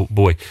boy,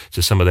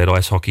 to some of that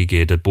ice hockey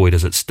gear, boy,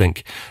 does it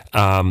stink.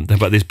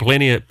 But there's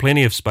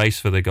plenty of space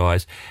for the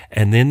guys,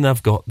 and then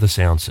they've got the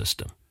sound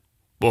system.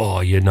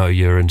 Oh,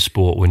 you're in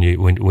sport when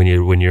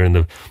you're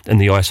in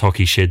the ice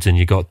hockey sheds and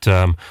you got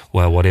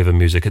whatever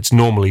music. It's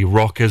normally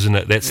rock, isn't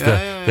it?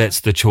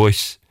 That's the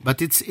choice.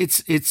 But it's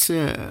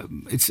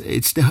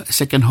the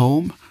second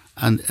home,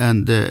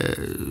 and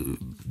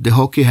the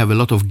hockey have a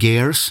lot of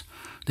gears.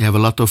 They have a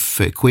lot of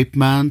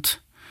equipment.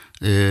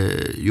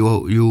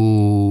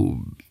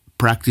 You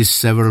practice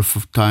several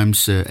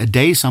times a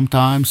day,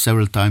 sometimes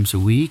several times a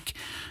week,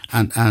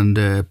 and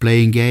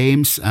playing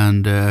games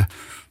and.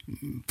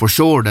 For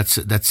sure,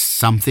 that's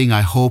something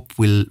I hope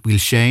will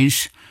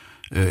change.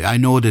 I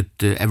know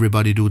that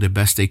everybody do the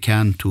best they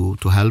can to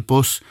help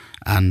us,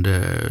 and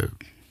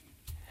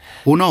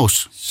who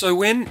knows?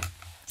 So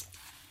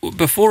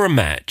before a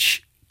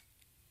match,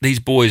 these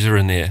boys are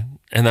in there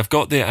and they've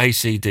got their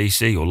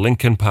AC/DC or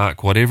Linkin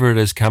Park, whatever it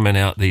is, coming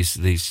out the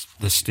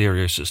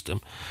stereo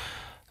system.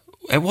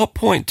 At what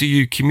point do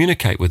you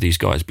communicate with these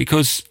guys?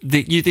 Because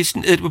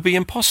it would be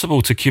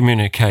impossible to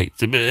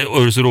communicate,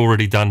 or is it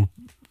already done?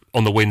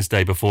 On the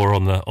Wednesday before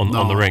on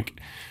the rink,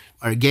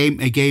 a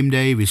game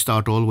day we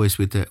start always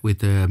with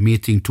a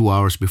meeting 2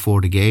 hours before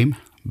the game,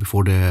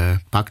 before the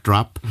puck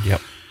drop.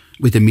 Yep.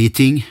 With a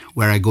meeting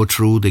where I go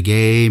through the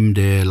game,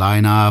 the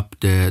lineup,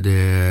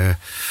 the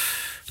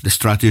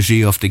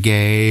strategy of the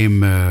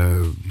game,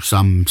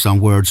 some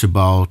words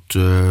about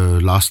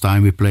last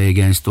time we play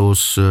against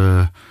those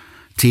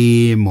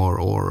team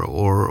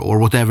or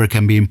whatever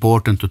can be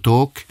important to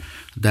talk.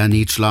 Then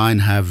each line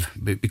have,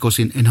 because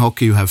in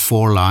hockey you have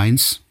 4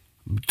 lines.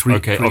 Three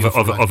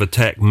of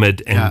attack,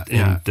 mid,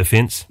 and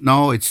defense.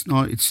 No, it's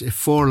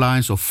 4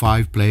 lines of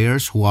 5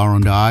 players who are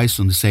on the ice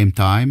on the same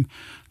time.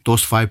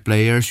 Those 5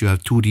 players, you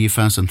have 2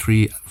 defense and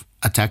 3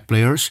 attack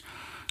players,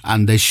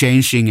 and they're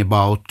changing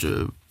about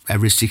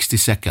every 60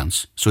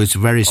 seconds. So it's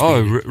very speedy.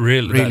 Oh,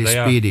 really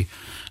speedy.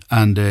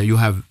 And you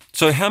have.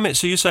 So how many?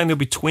 So you're saying there'll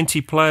be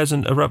 20 players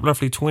and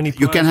roughly 20 players?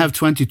 You can have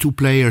 22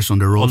 players on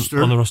the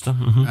roster. On the roster.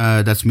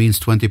 Mm-hmm. That means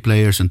 20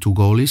 players and 2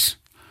 goalies.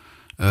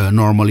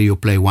 Normally you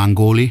play 1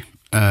 goalie.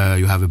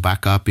 You have a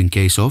backup in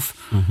case of,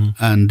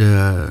 and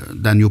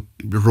then you're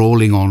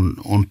rolling on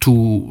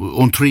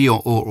 3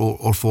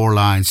 or 4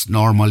 lines.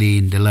 Normally,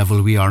 in the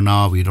level we are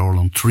now, we roll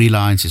on 3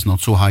 lines. It's not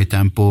so high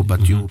tempo,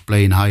 but you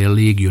play in higher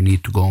league, you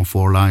need to go on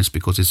 4 lines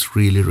because it's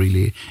really,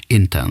 really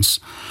intense.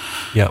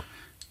 Yeah,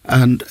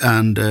 and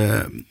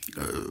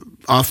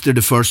after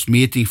the first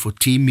meeting for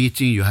team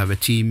meeting, you have a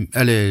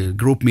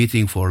group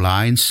meeting for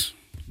lines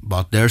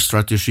about their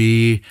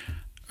strategy,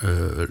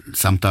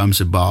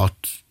 sometimes about.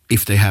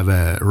 If they have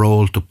a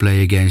role to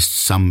play against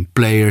some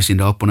players in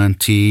the opponent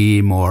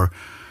team, or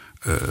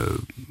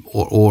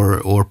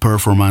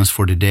performance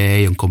for the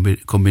day, and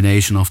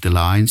combination of the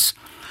lines,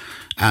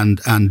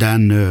 and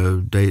then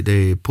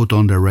they put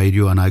on the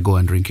radio, and I go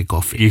and drink a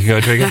coffee. You can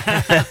go drink it.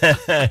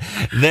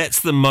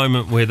 That's the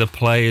moment where the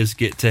players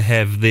get to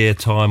have their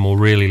time, or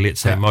really,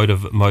 let's say,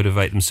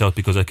 motivate themselves.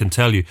 Because I can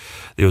tell you,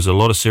 there was a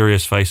lot of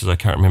serious faces. I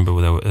can't remember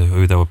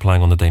who they were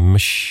playing on the day.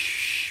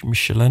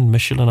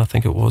 Michelin, I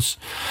think it was.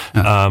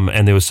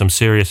 And there was some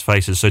serious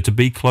faces. So to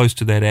be close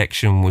to that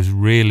action was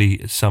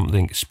really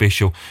something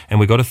special. And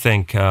we got to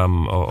thank,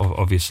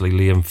 obviously,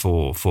 Liam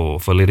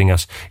for letting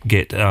us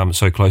get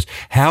so close.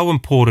 How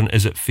important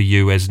is it for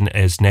you as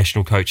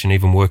national coach, and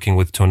even working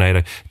with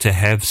Tornado, to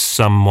have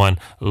someone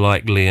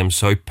like Liam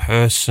so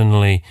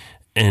personally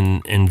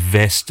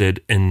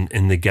invested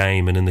in the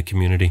game and in the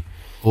community?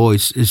 Oh,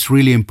 it's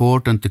really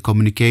important. The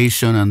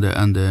communication and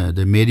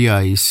the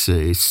media is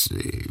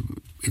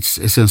it's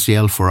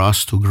essential for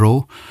us to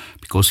grow,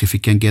 because if we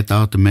can get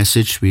out the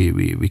message,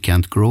 we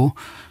can't grow.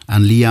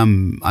 And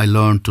Liam, I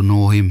learned to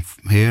know him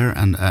here,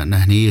 and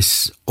he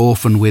is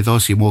often with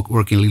us. He's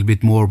working a little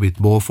bit more with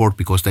Beaufort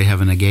because they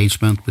have an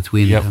engagement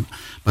between them.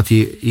 But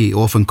he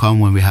often come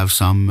when we have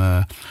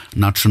some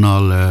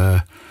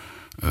national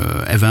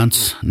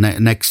events.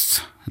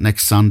 Next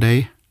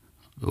Sunday,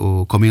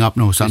 coming up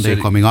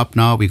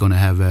now, we're going to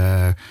have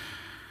a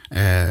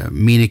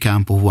mini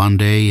camp of 1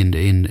 day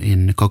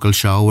in Cockle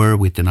Shower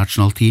with the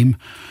national team.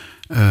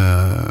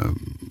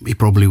 He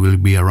probably will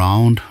be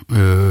around.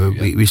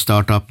 We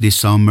start up this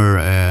summer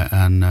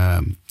and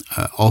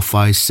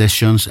off-ice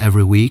sessions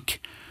every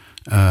week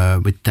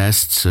with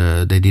tests.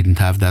 They didn't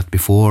have that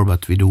before,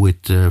 but we do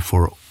it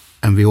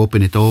and we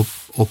open it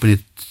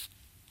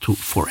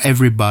for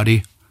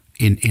everybody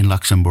in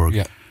Luxembourg.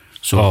 Yeah.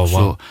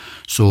 So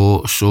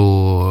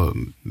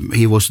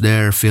he was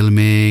there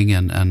filming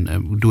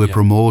and do a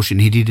promotion.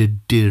 He did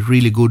a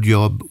really good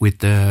job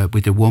with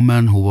a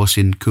woman who was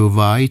in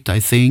Kuwait, I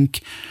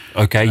think.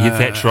 Okay,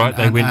 that's right.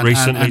 They went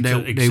recently.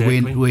 They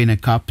win a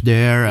cup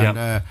there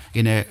and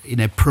in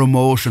a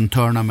promotion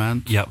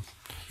tournament. Yep.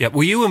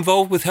 Were you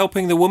involved with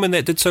helping the woman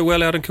that did so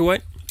well out in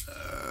Kuwait?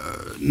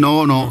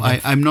 No.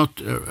 I'm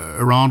not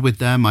around with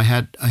them. I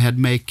had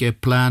make a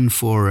plan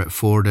for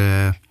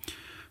the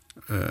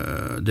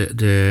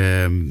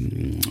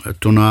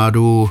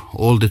Tornado,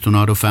 all the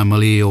Tornado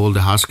family, all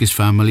the Huskies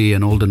family,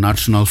 and all the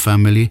national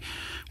family,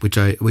 which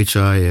I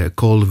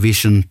call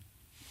Vision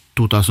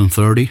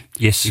 2030.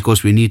 Yes,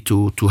 because we need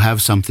to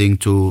have something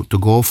to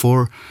go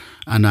for,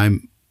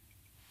 and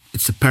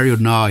it's a period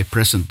now I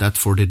present that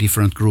for the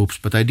different groups,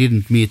 but I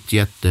didn't meet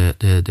yet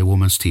the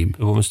women's team.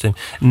 The women's team.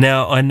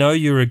 Now I know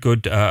you're a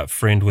good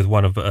friend with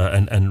one of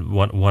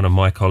one of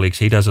my colleagues.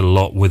 He does a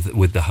lot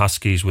with the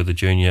Huskies, with the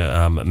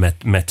junior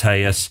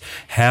Matthias.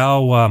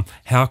 How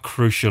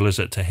crucial is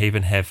it to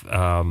even have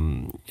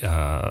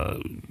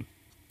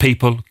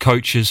people,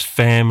 coaches,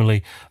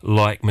 family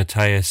like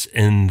Matthias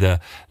in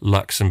the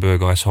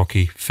Luxembourg ice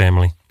hockey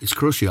family? It's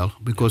crucial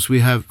because we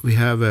have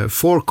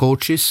 4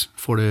 coaches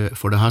for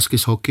the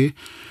Huskies hockey,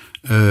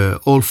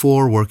 all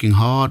 4 working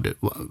hard.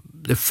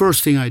 The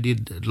first thing I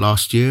did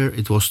last year,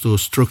 it was to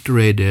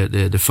structure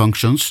the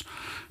functions,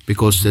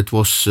 because that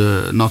was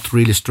not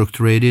really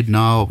structured.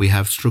 Now we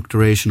have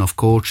structuration of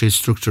coaches,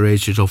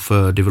 structuration of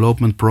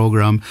development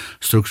program,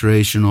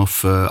 structuration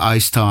of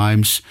ice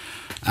times,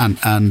 and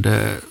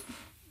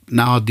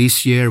now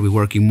this year we're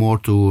working more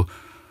to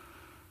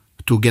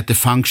get the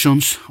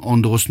functions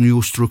on those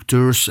new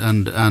structures,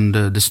 and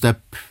the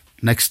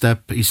next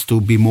step is to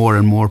be more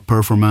and more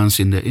performance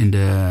in the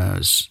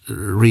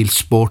real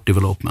sport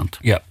development.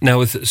 Yeah. Now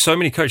with so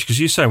many coaches, because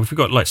you're saying we've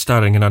got like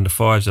starting in under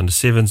 5s, under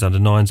 7s, under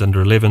 9s,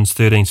 under 11s,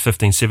 13s,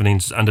 15s,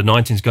 17s, under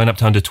 19s, going up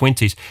to under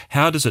 20s.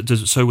 How does it?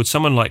 So with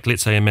someone like,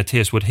 let's say, a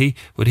Matthias, would he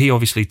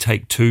obviously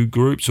take 2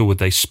 groups, or would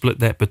they split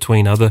that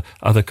between other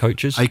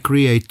coaches? I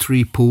create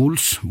 3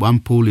 pools. One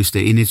pool is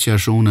the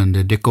initiation and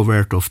the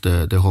découverte of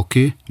the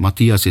hockey.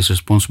 Matthias is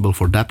responsible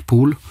for that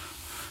pool.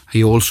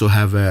 He also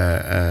have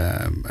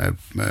a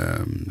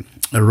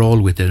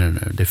role with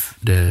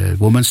the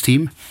women's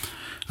team,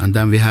 and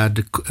then we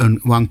had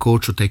one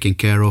coach who taking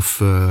care of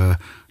the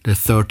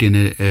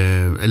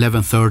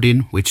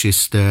 11-13, which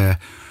is the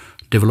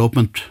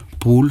development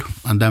pool,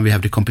 and then we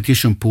have the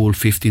competition pool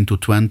 15 to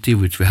 20,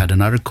 which we had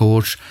another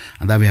coach,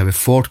 and then we have a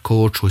 4th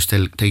coach who is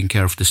taking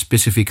care of the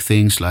specific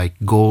things like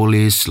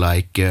goalies,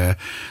 like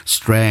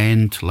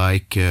strength,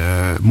 like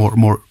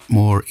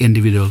more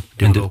individual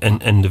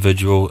development.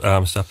 Individual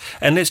stuff.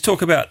 And let's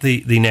talk about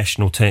the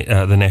national team.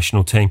 The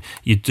national team.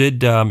 You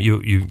did.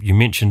 You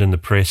mentioned in the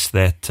press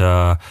that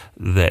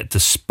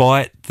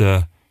despite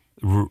the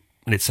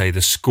let's say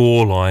the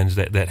score lines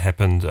that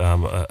happened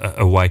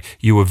away,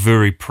 you were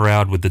very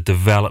proud with the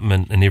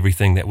development and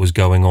everything that was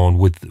going on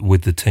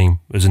with the team.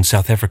 It was in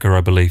South Africa,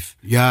 I believe.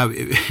 Yeah,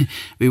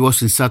 we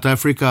was in South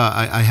Africa.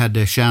 I had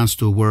the chance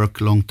to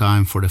work a long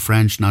time for the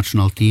French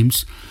national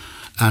teams,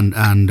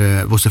 and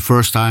it was the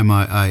first time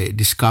I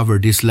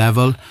discovered this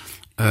level,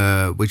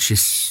 which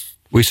is...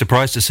 We're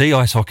surprised to see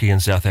ice hockey in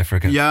South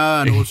Africa.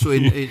 Yeah, and also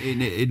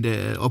in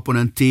the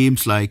opponent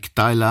teams like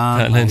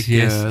Thailand,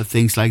 yes.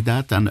 Things like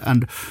that,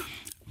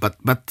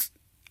 But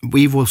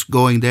we was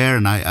going there,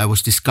 and I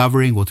was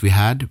discovering what we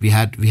had. We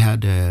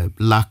had a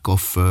lack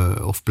of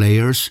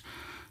players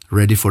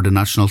ready for the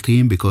national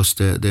team, because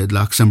the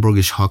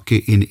Luxembourgish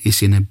hockey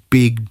is in a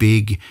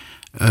big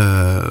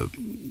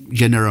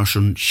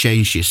generation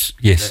changes.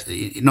 Yes,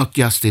 not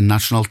just in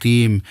national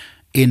team,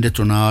 in the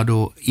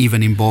Tornado,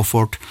 even in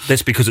Beaufort.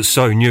 That's because it's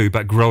so new,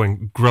 but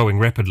growing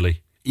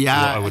rapidly.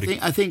 Yeah,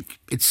 I think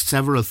it's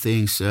several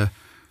things.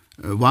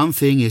 One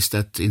thing is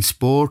that in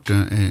sport,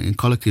 in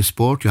collective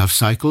sport, you have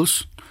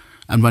cycles,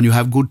 and when you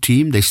have good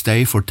team, they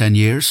stay for 10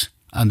 years,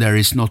 and there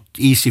is not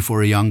easy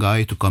for a young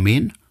guy to come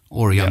in,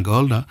 or a young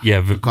girl to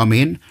come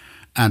in,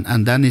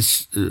 and then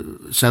it's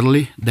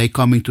suddenly they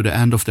coming to the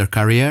end of their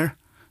career,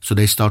 so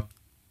they start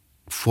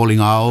falling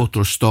out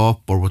or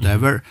stop or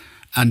whatever,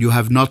 and you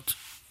have not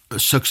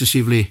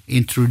successively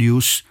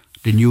introduced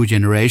the new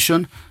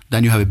generation,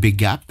 then you have a big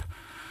gap.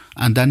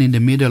 And then in the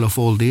middle of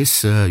all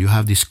this, you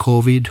have this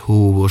COVID,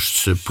 who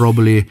was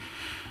probably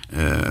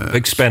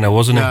big spanner,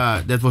 wasn't it?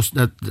 Yeah,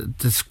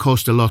 that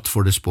cost a lot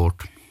for the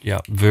sport.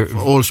 Yeah, for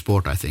all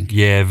sport, I think.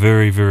 Yeah,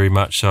 very, very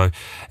much so.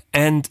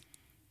 And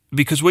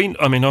because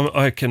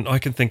I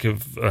can think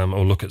of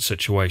or look at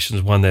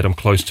situations. One that I'm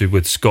close to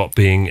with Scott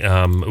being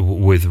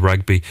with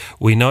rugby.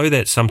 We know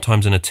that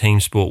sometimes in a team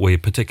sport, where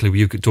particularly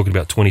you're talking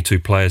about 22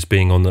 players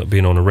being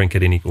on a rink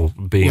at any, or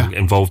being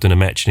involved in a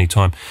match any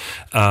time.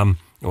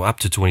 Or up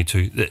to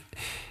 22.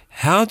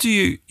 How do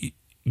you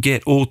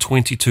get all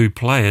 22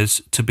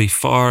 players to be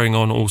firing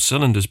on all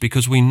cylinders?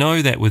 Because we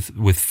know that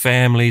with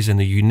families and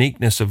the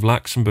uniqueness of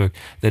Luxembourg,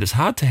 that it's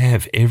hard to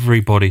have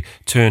everybody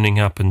turning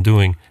up and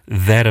doing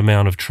that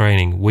amount of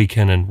training week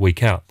in and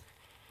week out.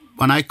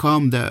 When I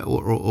come,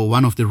 or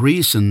one of the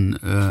reason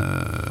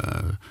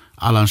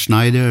Alan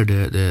Schneider,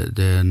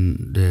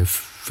 the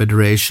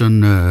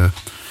federation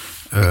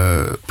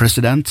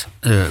president,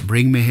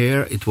 bring me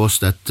here, it was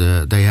that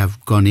they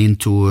have gone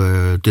into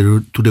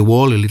to the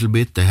wall a little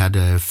bit. They had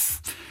a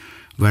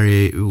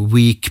very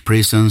weak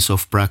presence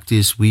of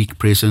practice, weak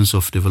presence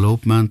of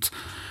development,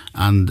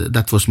 and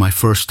that was my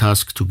first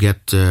task, to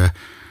get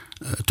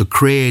to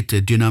create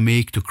a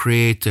dynamic, to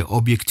create an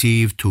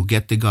objective, to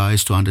get the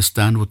guys to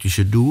understand what you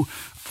should do.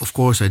 Of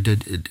course, I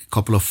did a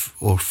couple of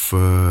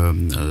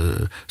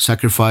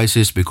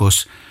sacrifices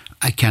because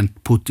I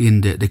can't put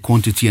in the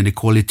quantity and the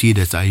quality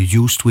that I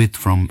used with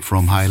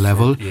from high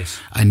level. Yes.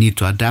 I need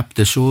to adapt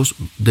the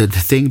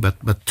thing.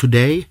 But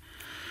today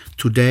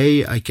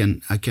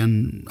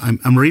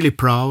I'm really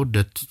proud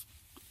that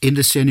in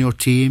the senior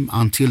team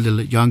until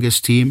the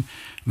youngest team,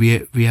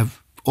 we have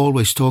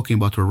always talking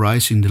about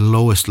rising the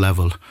lowest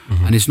level,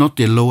 and it's not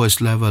the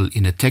lowest level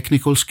in the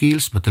technical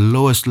skills, but the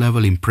lowest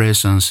level in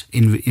presence,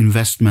 in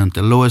investment,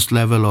 the lowest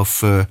level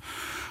of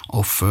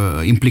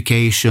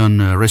implication,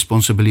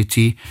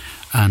 responsibility.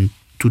 And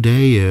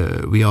today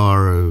we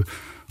are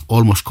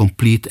almost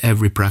complete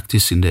every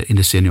practice in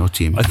the senior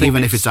team,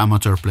 even if it's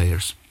amateur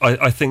players.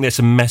 I think that's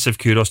a massive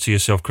kudos to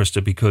yourself,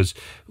 Christer, because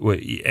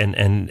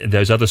and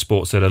those other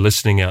sports that are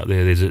listening out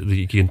there,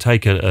 you can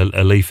take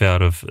a leaf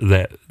out of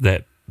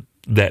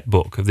that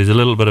book. If there's a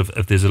little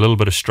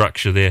bit of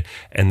structure there,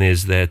 and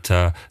there's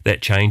that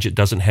change, it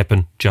doesn't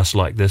happen just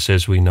like this,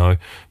 as we know.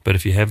 But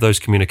if you have those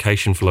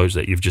communication flows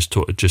that you've just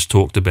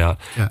talked about,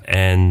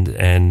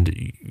 and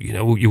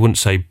you wouldn't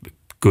say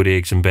good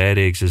eggs and bad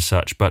eggs as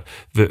such, but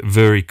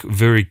very,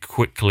 very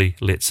quickly,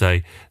 let's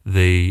say,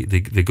 the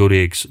good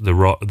eggs, the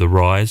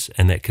rise,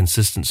 and that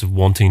consistency of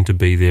wanting to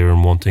be there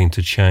and wanting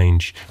to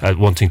change,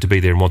 wanting to be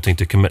there and wanting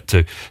to commit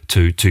to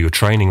your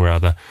training,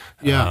 rather.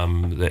 Yeah,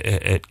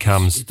 it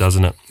comes,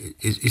 doesn't it?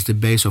 It's the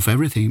base of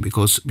everything,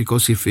 because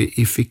if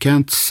we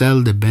can't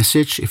sell the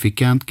message, if we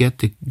can't get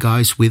the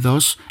guys with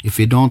us, if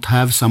we don't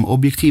have some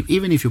objective,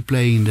 even if you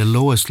play in the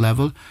lowest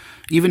level,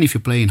 even if you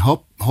play in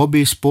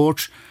hobby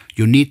sports,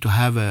 you need to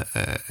have a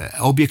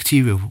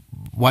objective of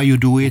why you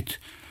do it.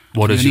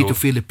 You need to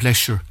feel the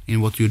pleasure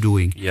in what you're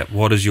doing. Yeah,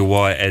 what is your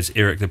why, as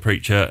Eric the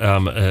Preacher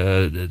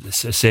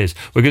says.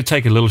 We're going to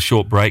take a little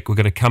short break. We're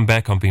going to come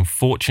back. I've been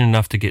fortunate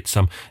enough to get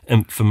some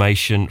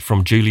information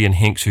from Julien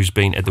Henx, who's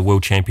been at the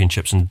World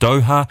Championships in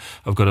Doha.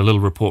 I've got a little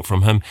report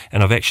from him,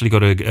 and I've actually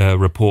got a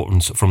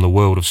report from the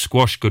world of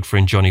squash. Good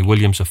friend Jonny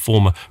Williams, a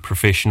former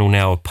professional,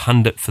 now a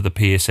pundit for the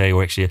PSA,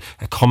 or actually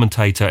a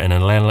commentator and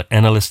an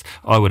analyst.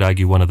 I would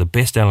argue one of the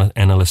best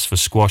analysts for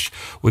squash.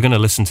 We're going to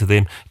listen to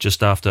them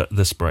just after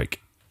this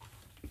break.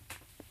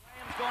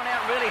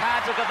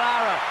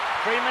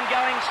 Freeman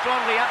going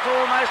strongly up to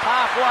almost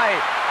halfway.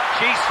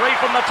 She's three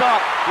from the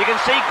top. You can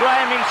see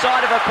Graham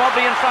inside of her,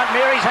 probably in front.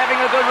 Mary's having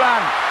a good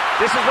run.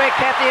 This is where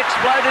Kathy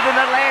exploded in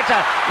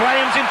Atlanta.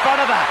 Graham's in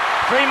front of her.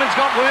 Freeman's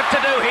got work to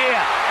do here.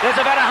 There's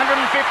about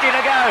 150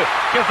 to go.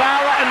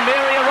 Guevara and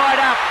Mary are right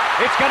up.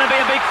 It's going to be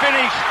a big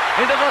finish.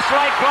 Into the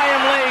straight,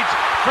 Graham leads.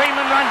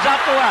 Freeman runs up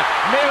to her.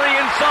 Mary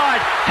inside.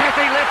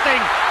 Kathy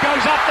lifting.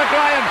 Goes up to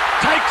Graham.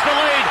 Takes the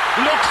lead.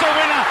 Looks a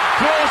winner.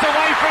 Draws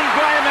away from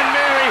Graham and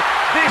Mary.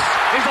 This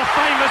is a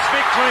famous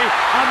victory.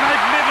 A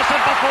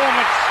magnificent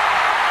performance.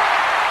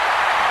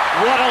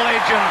 What a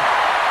legend.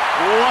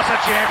 What a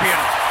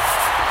champion.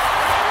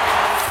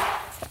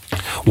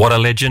 What a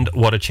legend,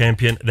 what a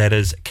champion. That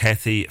is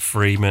Kathy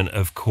Freeman,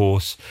 of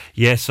course.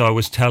 Yes, I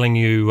was telling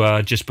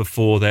you just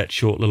before that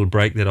short little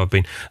break that I've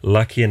been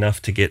lucky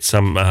enough to get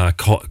some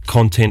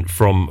content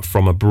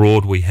from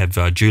abroad. We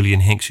have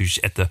Julien Henx, who's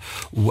at the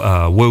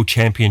World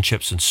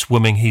Championships in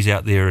swimming. He's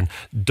out there in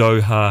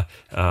Doha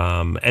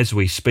as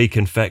we speak,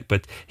 in fact.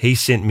 But he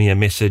sent me a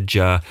message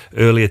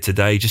earlier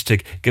today just to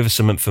give us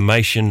some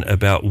information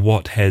about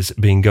what has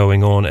been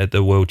going on at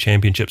the World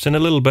Championships and a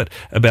little bit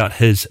about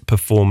his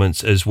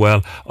performance as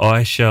well.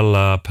 I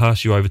shall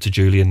pass you over to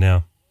Julien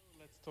now.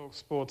 Let's Talk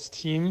Sports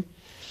team.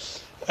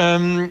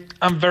 I'm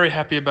very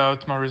happy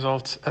about my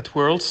result at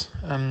Worlds.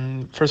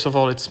 First of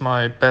all, it's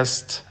my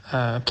best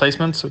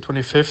placement, so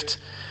 25th.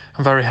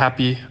 I'm very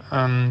happy.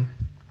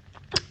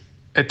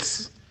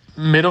 It's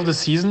mid of the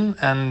season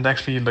and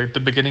actually like the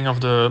beginning of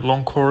the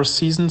long course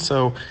season,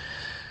 so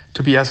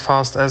to be as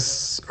fast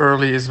as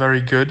early is very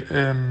good.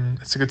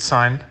 It's a good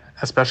sign,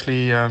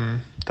 especially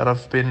that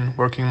I've been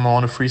working more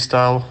on the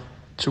freestyle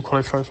to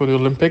qualify for the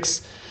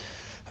Olympics.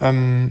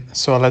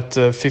 So I let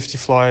the 50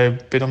 fly a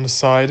bit on the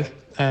side.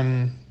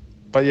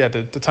 But yeah,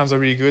 the times are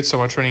really good, so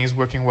my training is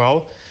working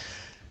well.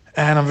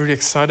 And I'm really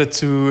excited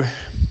to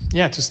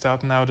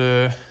start now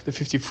the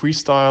 50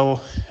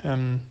 freestyle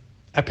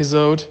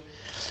episode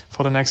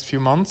for the next few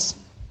months.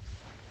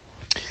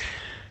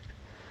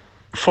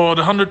 For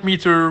the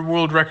 100-meter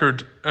world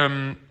record,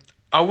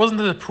 I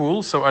wasn't in the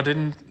pool, so I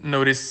didn't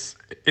notice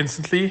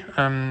instantly.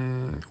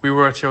 We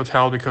were at the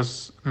hotel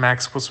because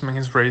Max was swimming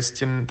his race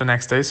the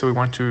next day, so we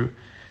went to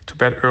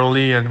bed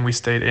early and we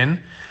stayed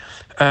in.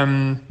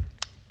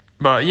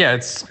 But yeah,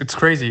 it's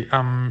crazy.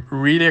 I'm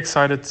really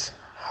excited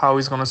how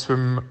he's gonna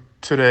swim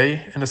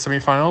today in the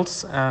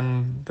semifinals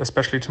and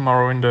especially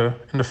tomorrow in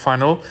the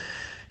final,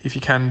 if he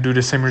can do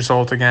the same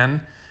result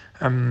again.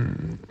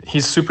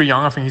 He's super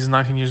young. I think he's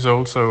 19 years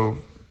old, so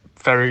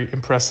very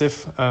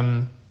impressive.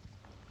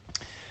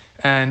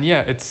 And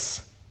yeah,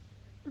 it's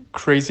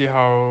crazy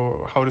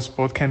how the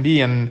sport can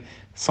be, and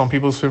some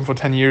people swim for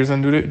 10 years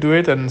and do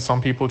it, and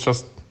some people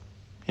just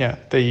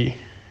they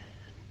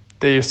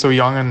they're so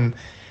young and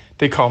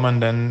they come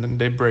and then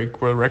they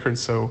break world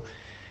records. So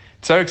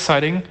it's very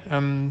exciting.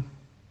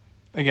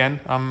 Again,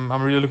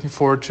 I'm really looking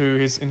forward to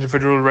his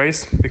individual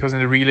race, because in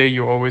the relay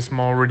you're always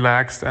more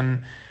relaxed,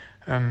 and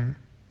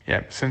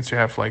since you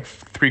have like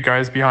 3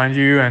 guys behind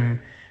you, and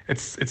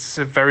it's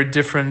a very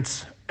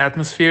different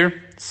atmosphere.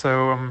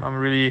 So I'm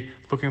really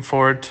looking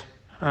forward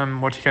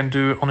what he can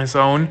do on his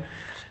own,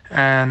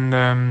 and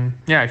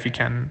if he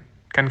can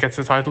get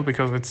the title,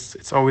 because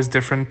it's always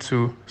different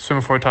to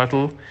swim for a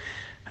title.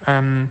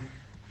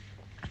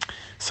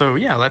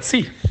 Let's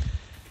see.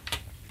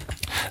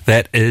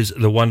 That is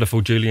the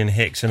wonderful Julien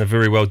Henx, and a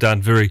very well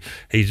done.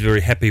 He's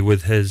very happy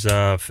with his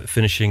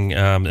finishing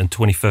in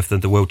 25th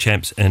at the World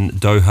Champs in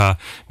Doha.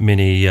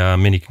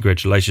 Many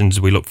congratulations.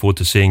 We look forward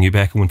to seeing you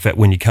back. And in fact,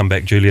 when you come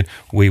back, Julien,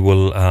 we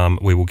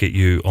will get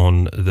you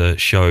on the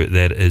show.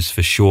 That is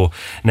for sure.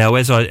 Now,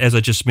 as I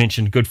just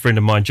mentioned, good friend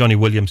of mine, Jonny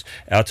Williams,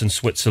 out in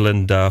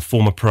Switzerland,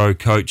 former pro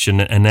coach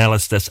and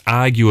analyst,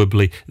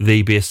 arguably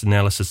the best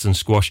analyst in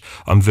squash.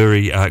 I'm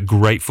very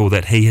grateful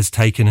that he has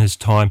taken his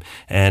time,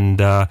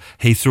 and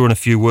he threw in a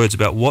few words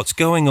about what's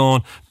going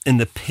on in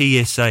the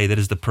PSA, that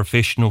is the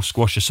Professional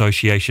Squash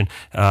Association,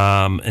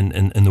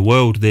 in the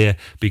world there,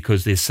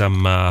 because there's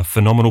some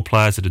phenomenal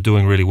players that are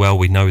doing really well.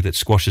 We know that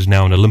squash is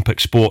now an Olympic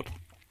sport.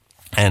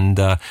 And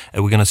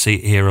we're going to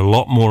hear a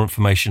lot more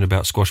information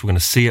about squash. We're going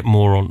to see it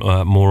more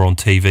on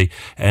TV,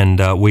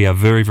 and we are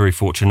very, very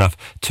fortunate enough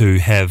to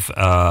have,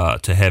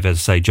 as I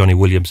say, Jonny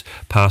Williams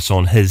pass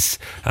on his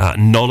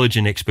knowledge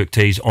and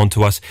expertise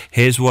onto us.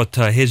 Here's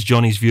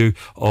Jonny's view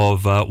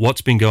of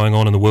what's been going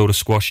on in the world of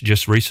squash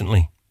just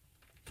recently.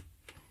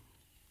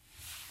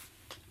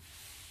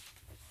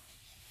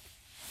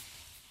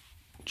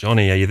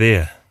 Jonny, are you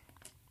there?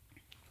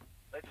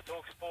 Let's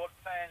Talk Sport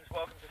fans,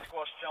 welcome to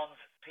Squash John's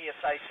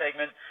PSA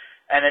segment,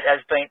 and it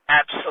has been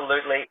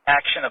absolutely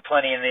action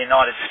aplenty in the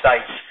United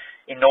States.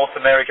 In North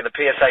America, the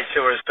PSA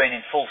Tour has been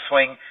in full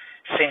swing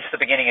since the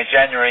beginning of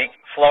January.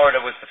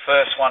 Florida was the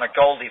first one, a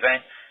gold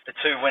event. The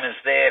 2 winners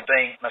there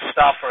being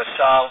Mustafa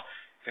Asal,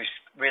 who's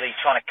really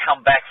trying to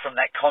come back from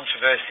that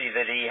controversy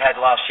that he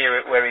had last year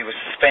where he was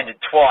suspended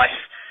twice.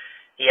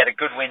 He had a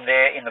good win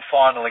there in the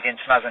final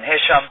against Mazen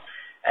Hesham,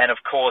 and of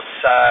course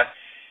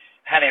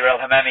Hanir El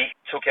Hamami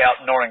took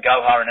out Noran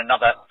Gohar in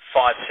another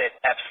 5-set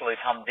absolute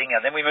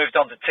humdinger. Then we moved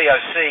on to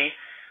TOC,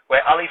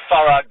 where Ali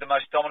Farag, the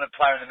most dominant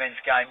player in the men's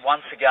game,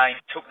 once again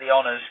took the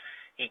honours.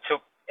 He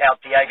took out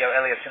Diego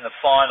Elias in the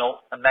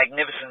final, a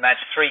magnificent match,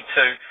 3-2,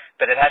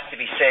 but it has to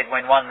be said,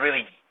 when one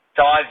really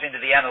dives into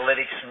the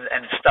analytics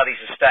and studies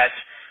the stats,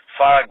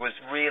 Farag was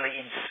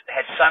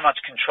had so much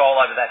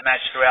control over that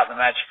match throughout the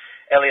match.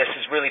 Elias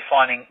is really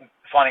finding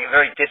it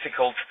very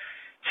difficult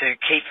to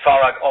keep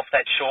Farag off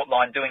that short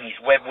line, doing his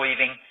web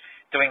weaving,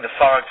 doing the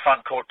Farag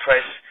front court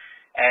press,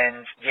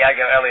 and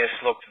Diego Elias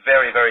looked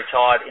very, very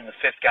tired in the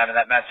 5th game of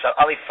that match. So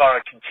Ali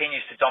Farag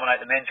continues to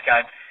dominate the men's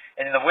game.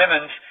 And in the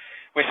women's,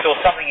 we saw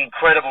something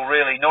incredible,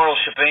 really. Noral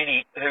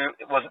Shabini, who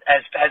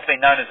has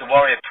been known as the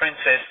Warrior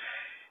Princess,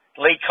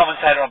 lead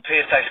commentator on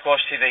PSA Squash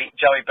TV,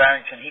 Joey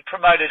Barrington, he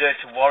promoted her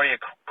to Warrior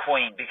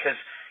Queen because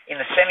in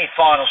the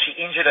semi-final she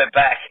injured her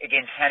back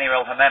against Hanir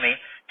El Hamami.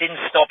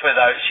 Didn't stop her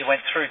though. She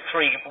went through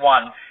 3-1,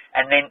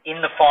 and then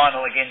in the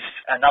final against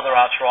another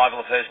arch rival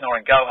of hers,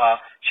 Noran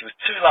Gohar, she was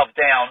 2-love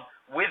down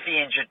with the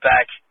injured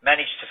back,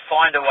 managed to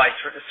find her way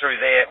through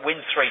there, win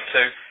 3-2,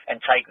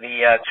 and take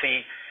the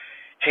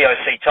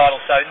TOC title.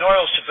 So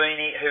Noral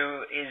Shabini, who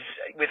is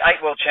with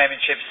 8 World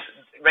Championships,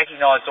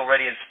 recognised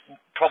already as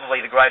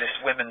probably the greatest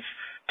women's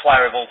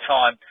player of all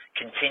time,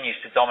 continues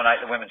to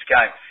dominate the women's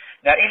game.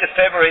 Now into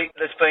February,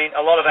 there's been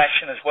a lot of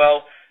action as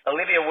well.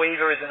 Olivia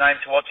Weaver is a name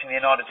to watch in the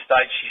United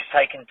States. She's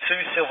taken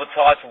 2 silver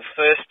titles,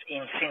 first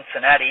in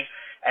Cincinnati,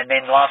 and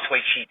then last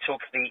week she took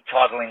the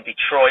title in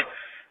Detroit.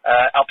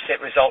 Upset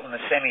result in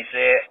the semis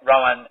there.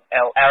 Rowan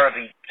El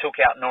Arabi took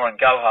out Noran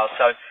Gohar.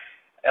 So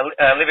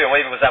Olivia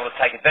Weaver was able to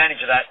take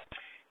advantage of that.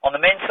 On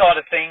the men's side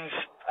of things,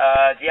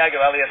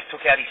 Diego Elias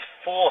took out his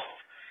 4th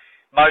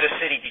Motor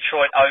City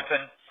Detroit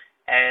Open,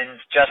 and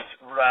just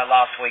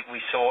last week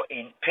we saw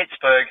in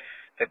Pittsburgh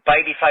the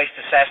baby-faced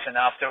assassin,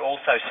 after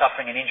also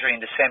suffering an injury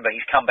in December,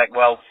 he's come back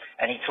well,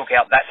 and he took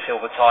out that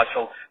silver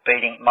title,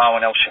 beating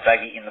Marwan El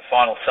Shabagi in the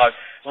final. So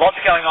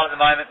lots going on at the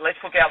moment. Let's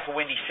look out for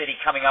Windy City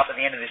coming up at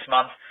the end of this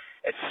month.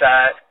 It's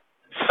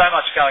so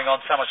much going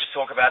on, so much to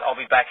talk about. I'll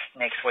be back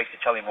next week to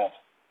tell you more.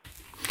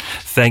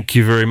 Thank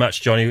you very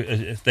much, Jonny.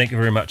 Thank you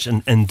very much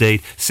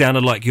indeed.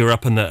 Sounded like you're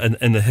up in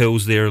the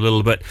hills there a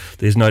little bit.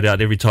 There's no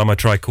doubt every time I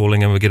try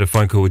calling him, we get a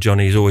phone call with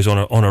Jonny. He's always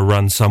on a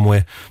run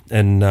somewhere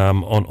and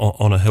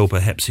on a hill.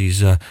 Perhaps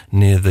he's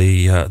near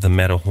the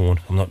Matterhorn.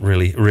 I'm not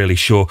really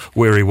sure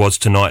where he was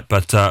tonight,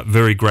 but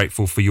very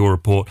grateful for your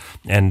report.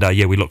 And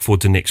we look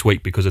forward to next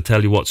week, because I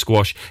tell you what,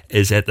 squash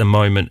is at the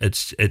moment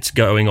it's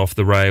going off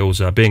the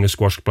rails. Being a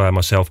squash player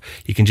myself,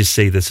 you can just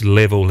see this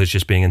level is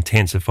just being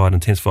intensified,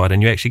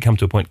 and you actually come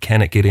to a point.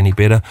 Can it get any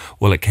better?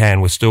 Well, it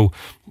can. We're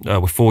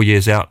 4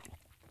 years out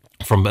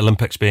from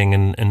Olympics being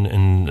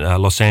in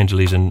Los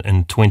Angeles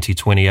in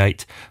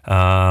 2028.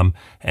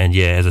 And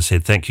yeah, as I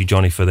said, thank you,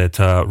 Jonny, for that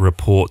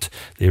report.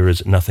 There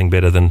is nothing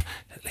better than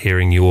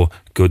hearing your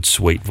good,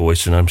 sweet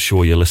voice, and I'm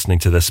sure you're listening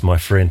to this, my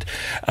friend.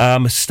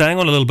 Staying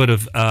on a little bit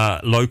of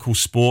local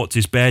sports,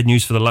 there's bad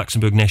news for the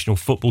Luxembourg national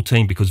football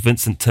team because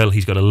Vincent Till,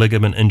 he's got a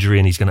ligament injury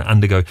and he's going to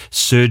undergo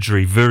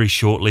surgery very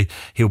shortly.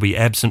 He'll be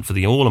absent for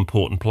the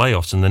all-important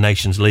playoffs in the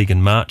Nations League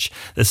in March.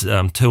 This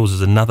Tills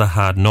is another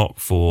hard knock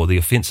for the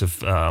offensive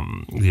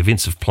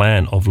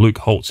plan of Luke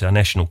Holtz, our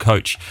national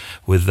coach,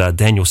 with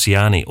Daniel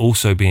Ciani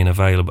also being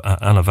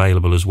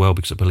unavailable as well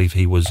because I believe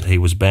he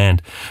was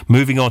banned.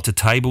 Moving on to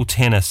table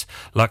tennis,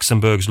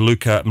 Luxembourg's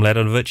Luka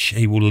Mladenovic,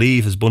 he will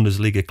leave his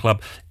Bundesliga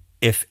club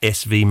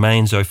FSV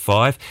Mainz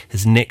 05.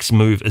 His next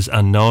move is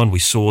unknown. We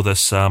saw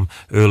this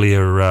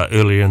earlier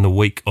in the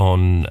week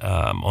on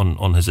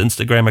his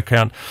Instagram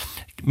account.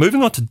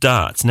 Moving on to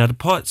darts. Now,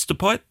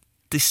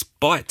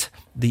 despite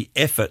the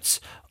efforts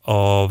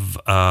of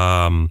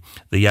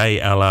the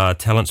ALR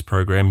Talents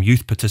Program,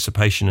 youth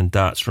participation in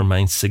darts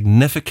remains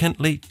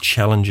significantly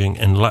challenging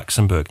in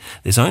Luxembourg.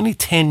 There's only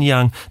 10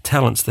 young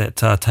talents that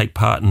take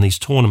part in these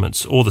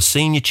tournaments, or the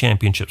senior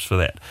championships for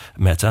that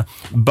matter.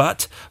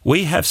 But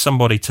we have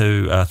somebody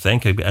to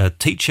thank, a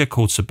teacher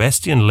called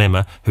Sebastian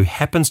Lemmer, who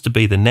happens to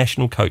be the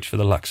national coach for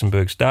the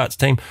Luxembourg's darts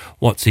team.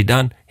 What's he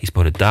done? He's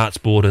put a darts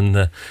board in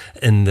the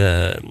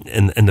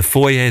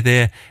foyer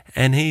there,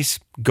 and he's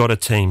got a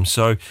team.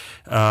 So,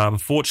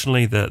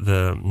 fortunately,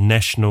 the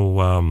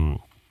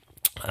national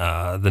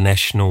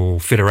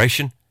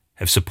federation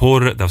have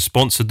supported it. They've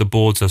sponsored the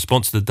boards, they've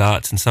sponsored the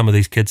darts, and some of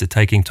these kids are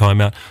taking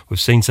time out. We've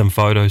seen some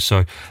photos,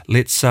 so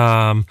let's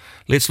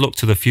look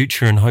to the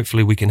future, and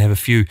hopefully we can have a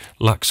few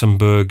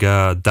Luxembourg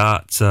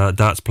darts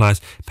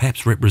players,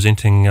 perhaps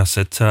representing us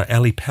at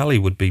Ali Pali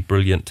would be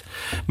brilliant.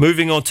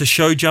 Moving on to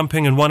show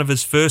jumping, in one of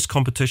his first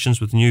competitions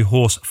with new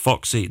horse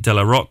Foxy de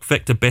la Roque,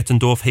 Victor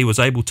Bettendorf, he was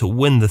able to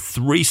win the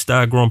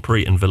 3-star Grand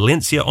Prix in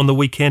Valencia on the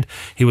weekend.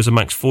 He was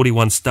amongst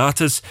 41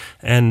 starters,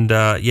 and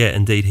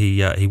indeed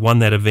he won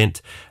that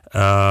event.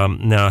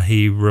 Now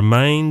he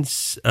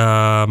remains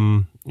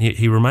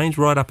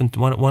right up in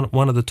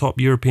one of the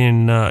top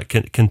European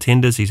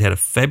contenders. He's had a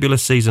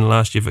fabulous season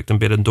last year, Victor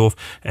Bettendorf,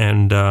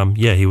 and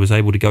he was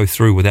able to go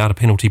through without a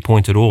penalty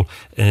point at all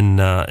in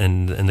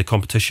the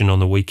competition on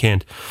the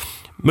weekend.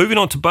 Moving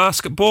on to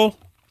basketball.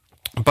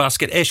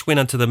 Basket, Ash went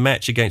into the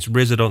match against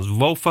Residence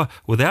Wolfer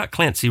without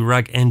Clancy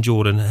Rugg and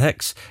Julien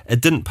Henx.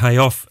 It didn't pay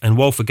off, and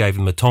Wolfer gave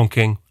them a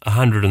tonking,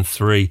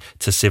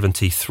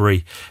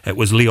 103-73. It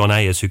was Leon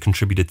Ayers who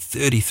contributed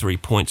 33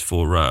 points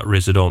for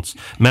Residence.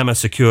 Mama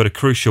secured a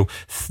crucial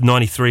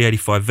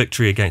 93-85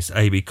 victory against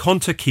AB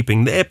Conta,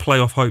 keeping their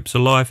playoff hopes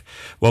alive,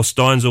 while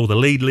Steinzall, the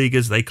lead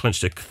leaguers, they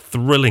clinched a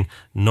thrilling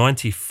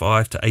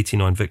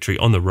 95-89 victory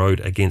on the road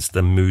against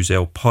the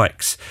Moselle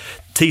Pikes.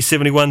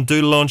 T71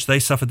 Dudelange, they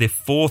suffered their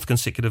fourth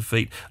consecutive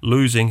defeat,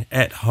 losing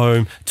at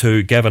home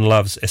to Gavin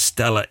Love's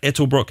Estella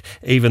Ettelbrook,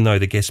 even though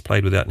the guests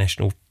played without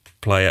national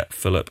player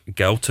Philip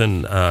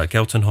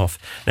Geltenhoff.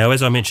 Now,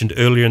 as I mentioned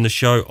earlier in the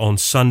show, on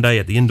Sunday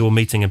at the indoor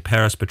meeting in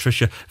Paris,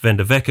 Patricia van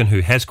der Vecken,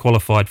 who has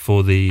qualified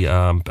for the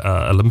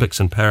Olympics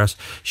in Paris,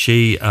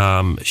 she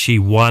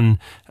won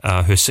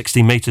her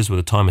 60 metres with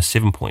a time of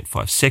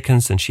 7.5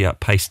 seconds, and she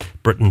outpaced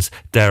Britain's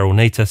Daryl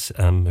Neatis,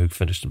 who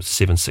finished with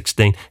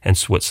 7.16, and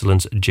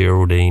Switzerland's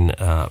Geraldine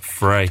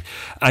Frey.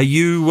 Are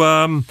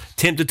you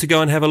tempted to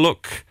go and have a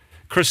look,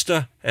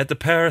 Christer, at the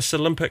Paris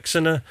Olympics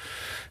in a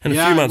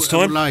few months'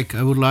 time? I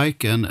would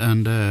like,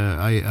 and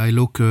I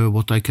look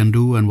what I can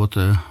do and what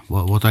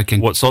I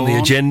can. What's on the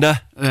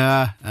agenda?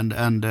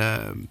 And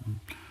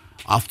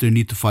after you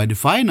need to find the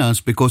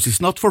finance, because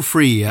it's not for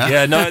free.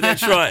 Yeah, no,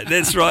 that's right.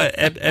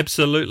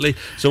 Absolutely.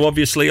 So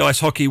obviously, ice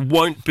hockey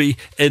won't be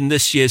in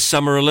this year's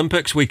Summer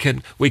Olympics. We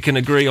can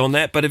agree on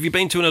that. But have you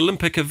been to an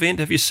Olympic event?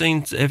 Have you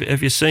seen?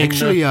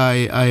 Actually,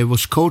 I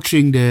was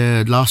coaching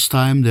the last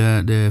time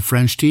the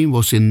French team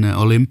was in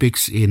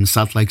Olympics in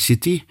Salt Lake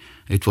City.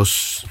 It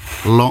was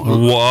long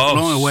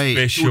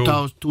away,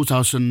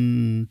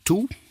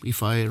 2002,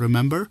 if I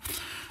remember.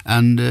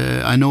 And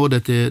I know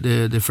that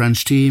the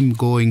French team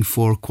going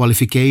for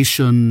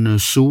qualification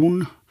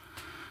soon.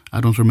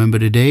 I don't remember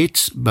the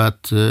dates,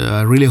 but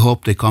I really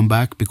hope they come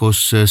back,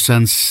 because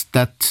since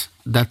that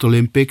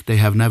Olympic, they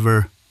have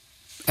never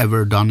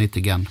ever done it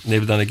again.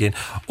 Never done again.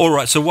 All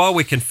right, so while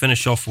we can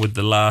finish off with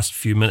the last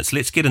few minutes,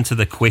 let's get into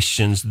the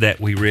questions that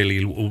we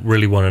really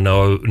want to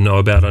know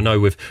about. I know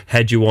we've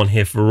had you on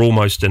here for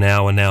almost an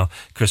hour now,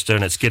 Christer,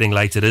 and it's getting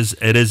late. It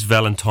is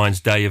Valentine's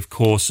Day, of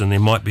course, and there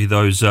might be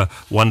those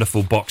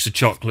wonderful box of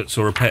chocolates,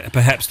 or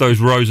perhaps those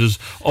roses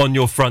on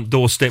your front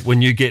doorstep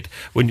when you get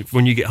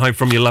home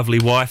from your lovely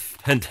wife.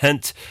 Hint,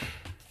 hint.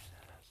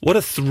 What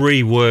are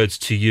 3 words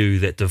to you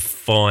that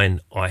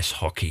define ice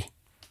hockey?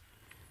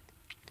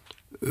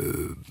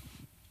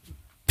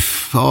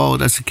 Oh,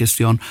 that's a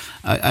question.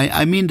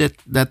 I mean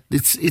that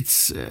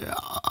it's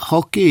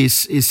hockey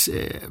is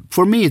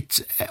for me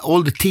it's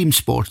all the team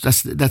sports.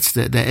 That's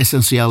the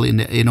essential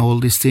in all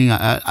this thing.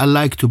 I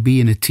like to be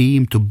in a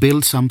team to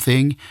build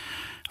something.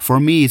 For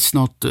me, it's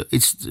not.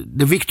 It's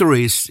the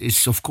victory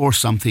is of course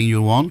something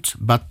you want,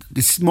 but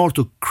it's more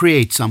to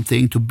create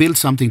something, to build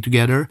something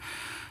together.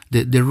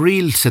 The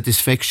real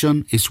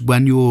satisfaction is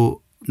when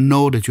you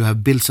know that you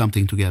have built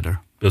something together.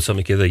 Build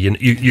something together.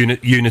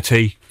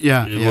 Unity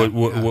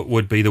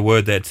would be the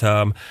word that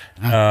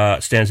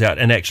stands out.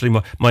 And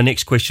actually, my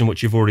next question,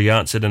 which you've already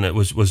answered, and it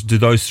was do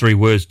those three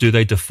words, do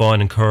they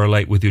define and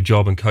correlate with your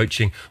job and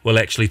coaching? Well,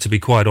 actually, to be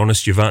quite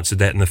honest, you've answered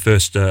that in the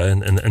first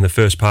in the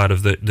first part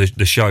of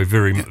the show,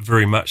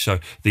 very much so.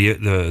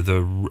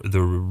 The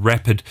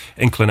rapid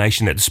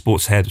inclination that the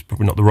sports had is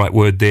probably not the right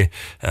word there.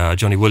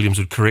 Jonny Williams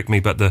would correct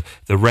me, but the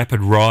rapid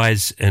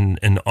rise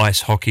in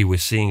ice hockey, we're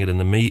seeing it in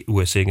the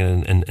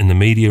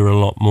media a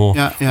lot more.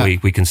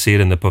 We can see it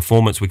in the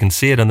performance. We can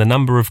see it in the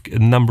number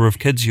of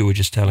kids you were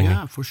just telling me.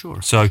 Yeah, for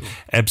sure. So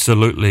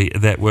absolutely,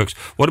 that works.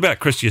 What about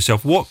Christer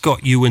yourself? What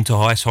got you into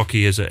ice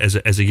hockey as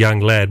a young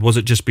lad? Was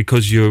it just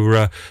because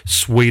you're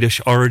Swedish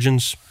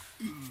origins?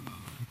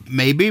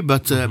 Maybe,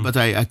 but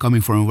I coming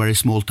from a very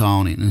small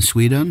town in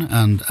Sweden,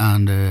 and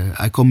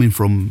I coming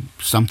from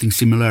something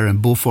similar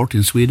in Beaufort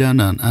in Sweden,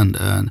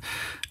 and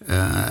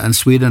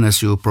Sweden,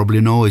 as you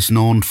probably know, is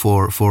known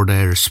for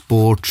their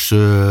sports.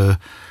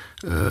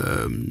 We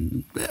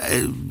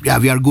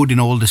are good in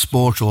all the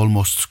sports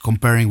almost.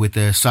 Comparing with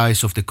the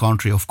size of the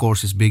country, of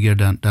course, it's bigger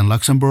than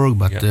Luxembourg,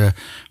 but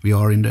we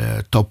are in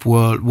the top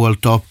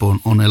world top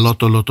on a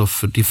lot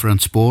of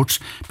different sports,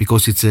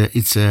 because it's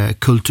a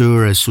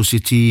culture, a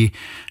society.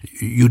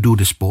 You do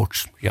the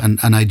sports,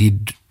 and I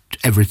did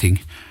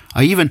everything.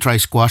 I even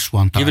tried squash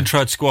one time. You even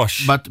tried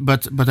squash, but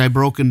I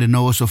broken the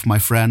nose of my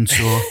friend.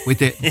 So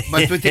with a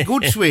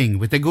good swing,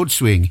 with a good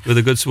swing.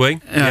 It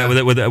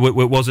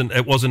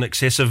wasn't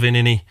excessive in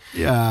any.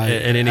 Yeah,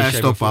 in any I shape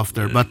stopped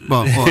after.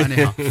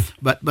 Anyhow,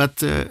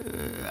 but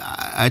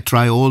I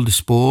try all the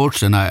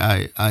sports, and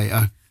I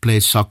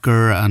played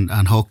soccer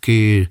and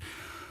hockey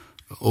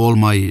all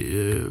my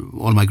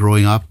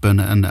growing up,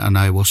 and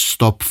I was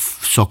stopped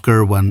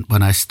soccer when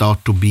I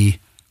start to be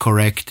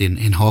correct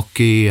in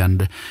hockey,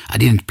 and I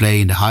didn't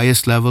play in the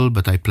highest level,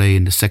 but I play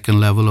in the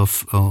second level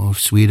of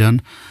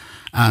Sweden.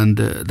 And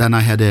then I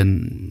had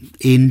an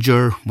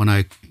injury when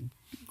I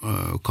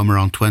come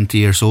around 20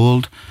 years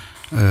old.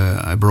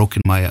 I broke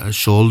my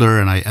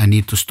shoulder, and I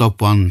need to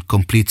stop one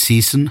complete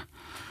season.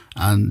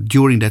 And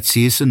during that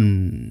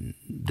season,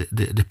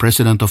 the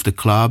president of the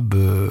club,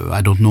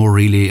 I don't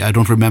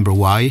remember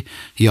why,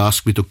 he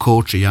asked me to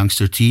coach a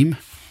youngster team.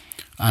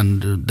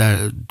 And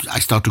I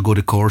started to go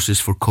to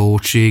courses for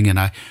coaching, and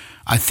I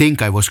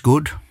think I was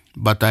good,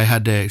 but I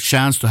had a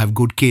chance to have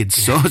good kids.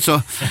 So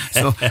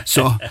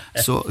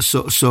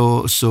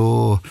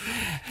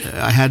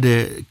I had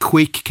a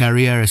quick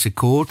career as a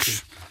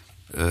coach,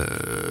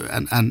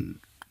 and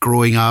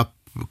growing up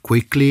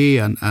quickly,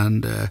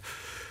 and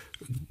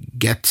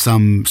get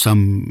some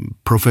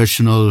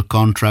professional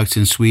contracts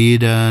in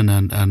Sweden,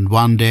 and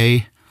one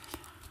day.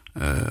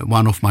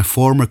 One of my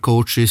former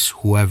coaches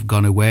who have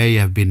gone away,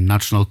 have been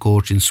national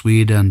coach in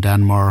Sweden,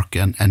 Denmark,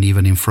 and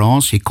even in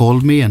France. He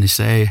called me and he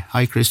said,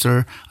 "Hi,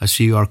 Christer, I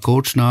see you are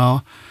coach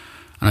now,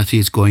 and I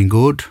think it's going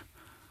good.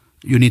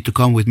 You need to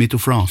come with me to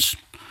France."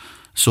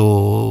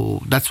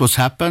 So that's what's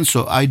happened.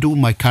 So I do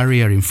my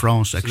career in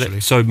France,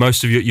 actually. So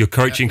most of your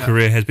coaching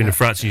career has been in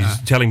France. You were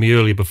telling me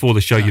earlier before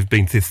the show you've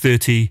been through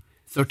 30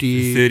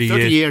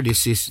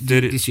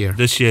 years this year.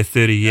 This year,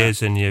 30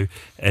 years, and your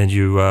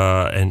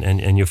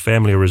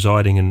family are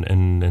residing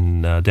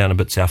in down a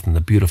bit south in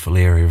the beautiful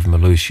area of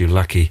Mulhouse. You're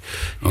lucky.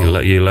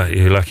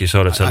 You're lucky.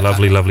 So it's a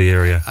lovely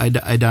area. I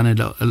done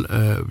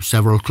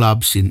several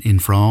clubs in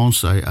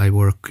France. I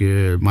work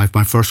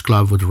my first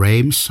club with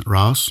Reims,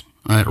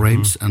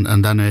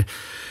 and then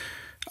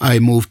I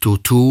moved to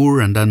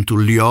Tours, and then to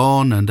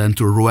Lyon, and then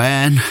to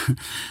Rouen,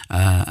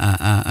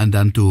 and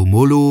then to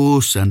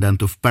Mulhouse, and then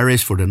to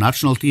Paris for the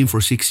national team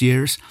for 6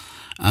 years.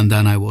 And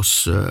then I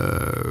was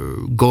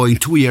going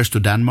 2 years to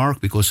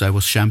Denmark, because I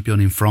was champion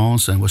in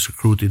France and was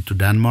recruited to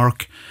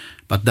Denmark.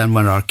 But then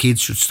when our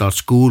kids should start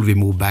school, we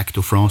moved back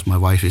to France. My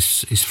wife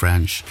is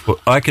French. Well,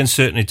 I can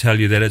certainly tell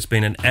you that it's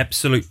been an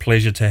absolute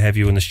pleasure to have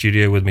you in the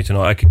studio with me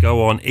tonight. I could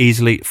go on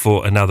easily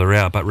for another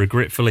hour, but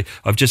regretfully,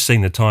 I've just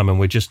seen the time, and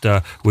we're just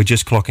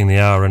clocking the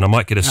hour, and I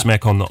might get a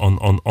smack on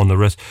the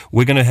wrist.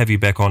 We're going to have you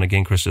back on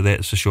again, Christer,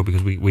 that's for sure,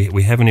 because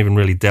we haven't even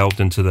really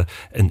delved into the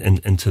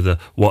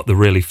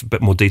really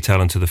bit more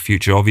detail into the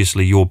future.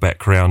 Obviously, your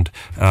background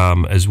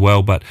as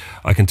well, but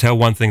I can tell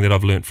one thing that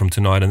I've learnt from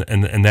tonight,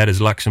 and that is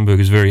Luxembourg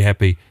is very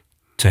happy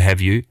to have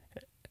you.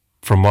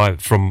 From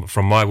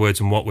my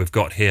words and what we've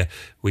got here,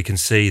 we can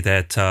see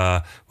that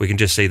we can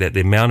just see that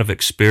the amount of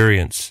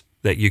experience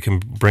that you can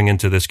bring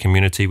into this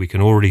community. We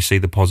can already see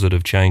the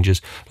positive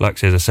changes.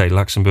 Like, as I say,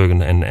 Luxembourg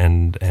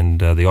and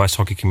the ice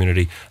hockey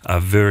community are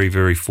very,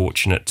 very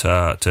fortunate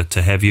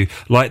to have you,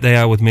 like they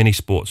are with many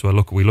sports.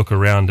 Well, we look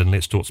around, and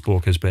Let's Talk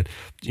Sport has been,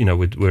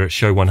 we're at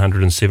show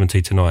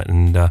 170 tonight,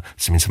 and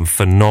some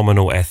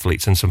phenomenal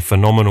athletes and some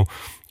phenomenal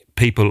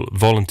people,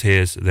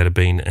 volunteers that have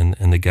been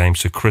in the game.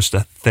 So,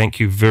 Christer, thank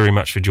you very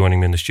much for joining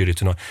me in the studio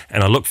tonight,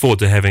 and I look forward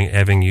to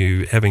having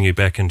you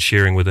back and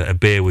sharing with a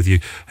beer with you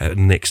at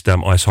the next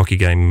ice hockey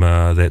game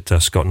that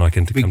Scott and I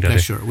can come down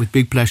to. With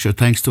big pleasure.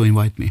 Thanks to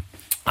invite me.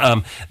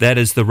 That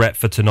is the wrap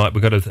for tonight.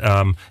 We've got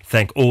to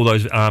thank all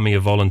those army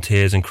of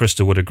volunteers, and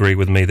Christer would agree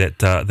with me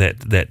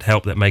that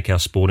help, that make our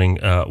sporting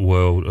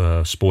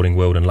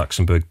world in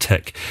Luxembourg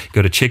tick.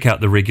 Got to check out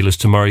the regulars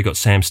tomorrow. You got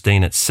Sam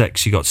Steen at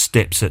 6, you got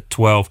Steps at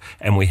 12,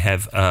 and we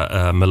have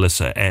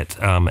Melissa at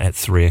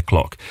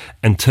 3:00.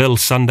 Until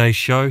Sunday's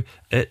show,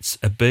 it's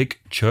a big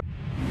show.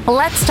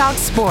 Let's Talk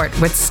Sport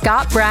with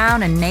Scott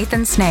Brown and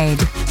Nathan Snade.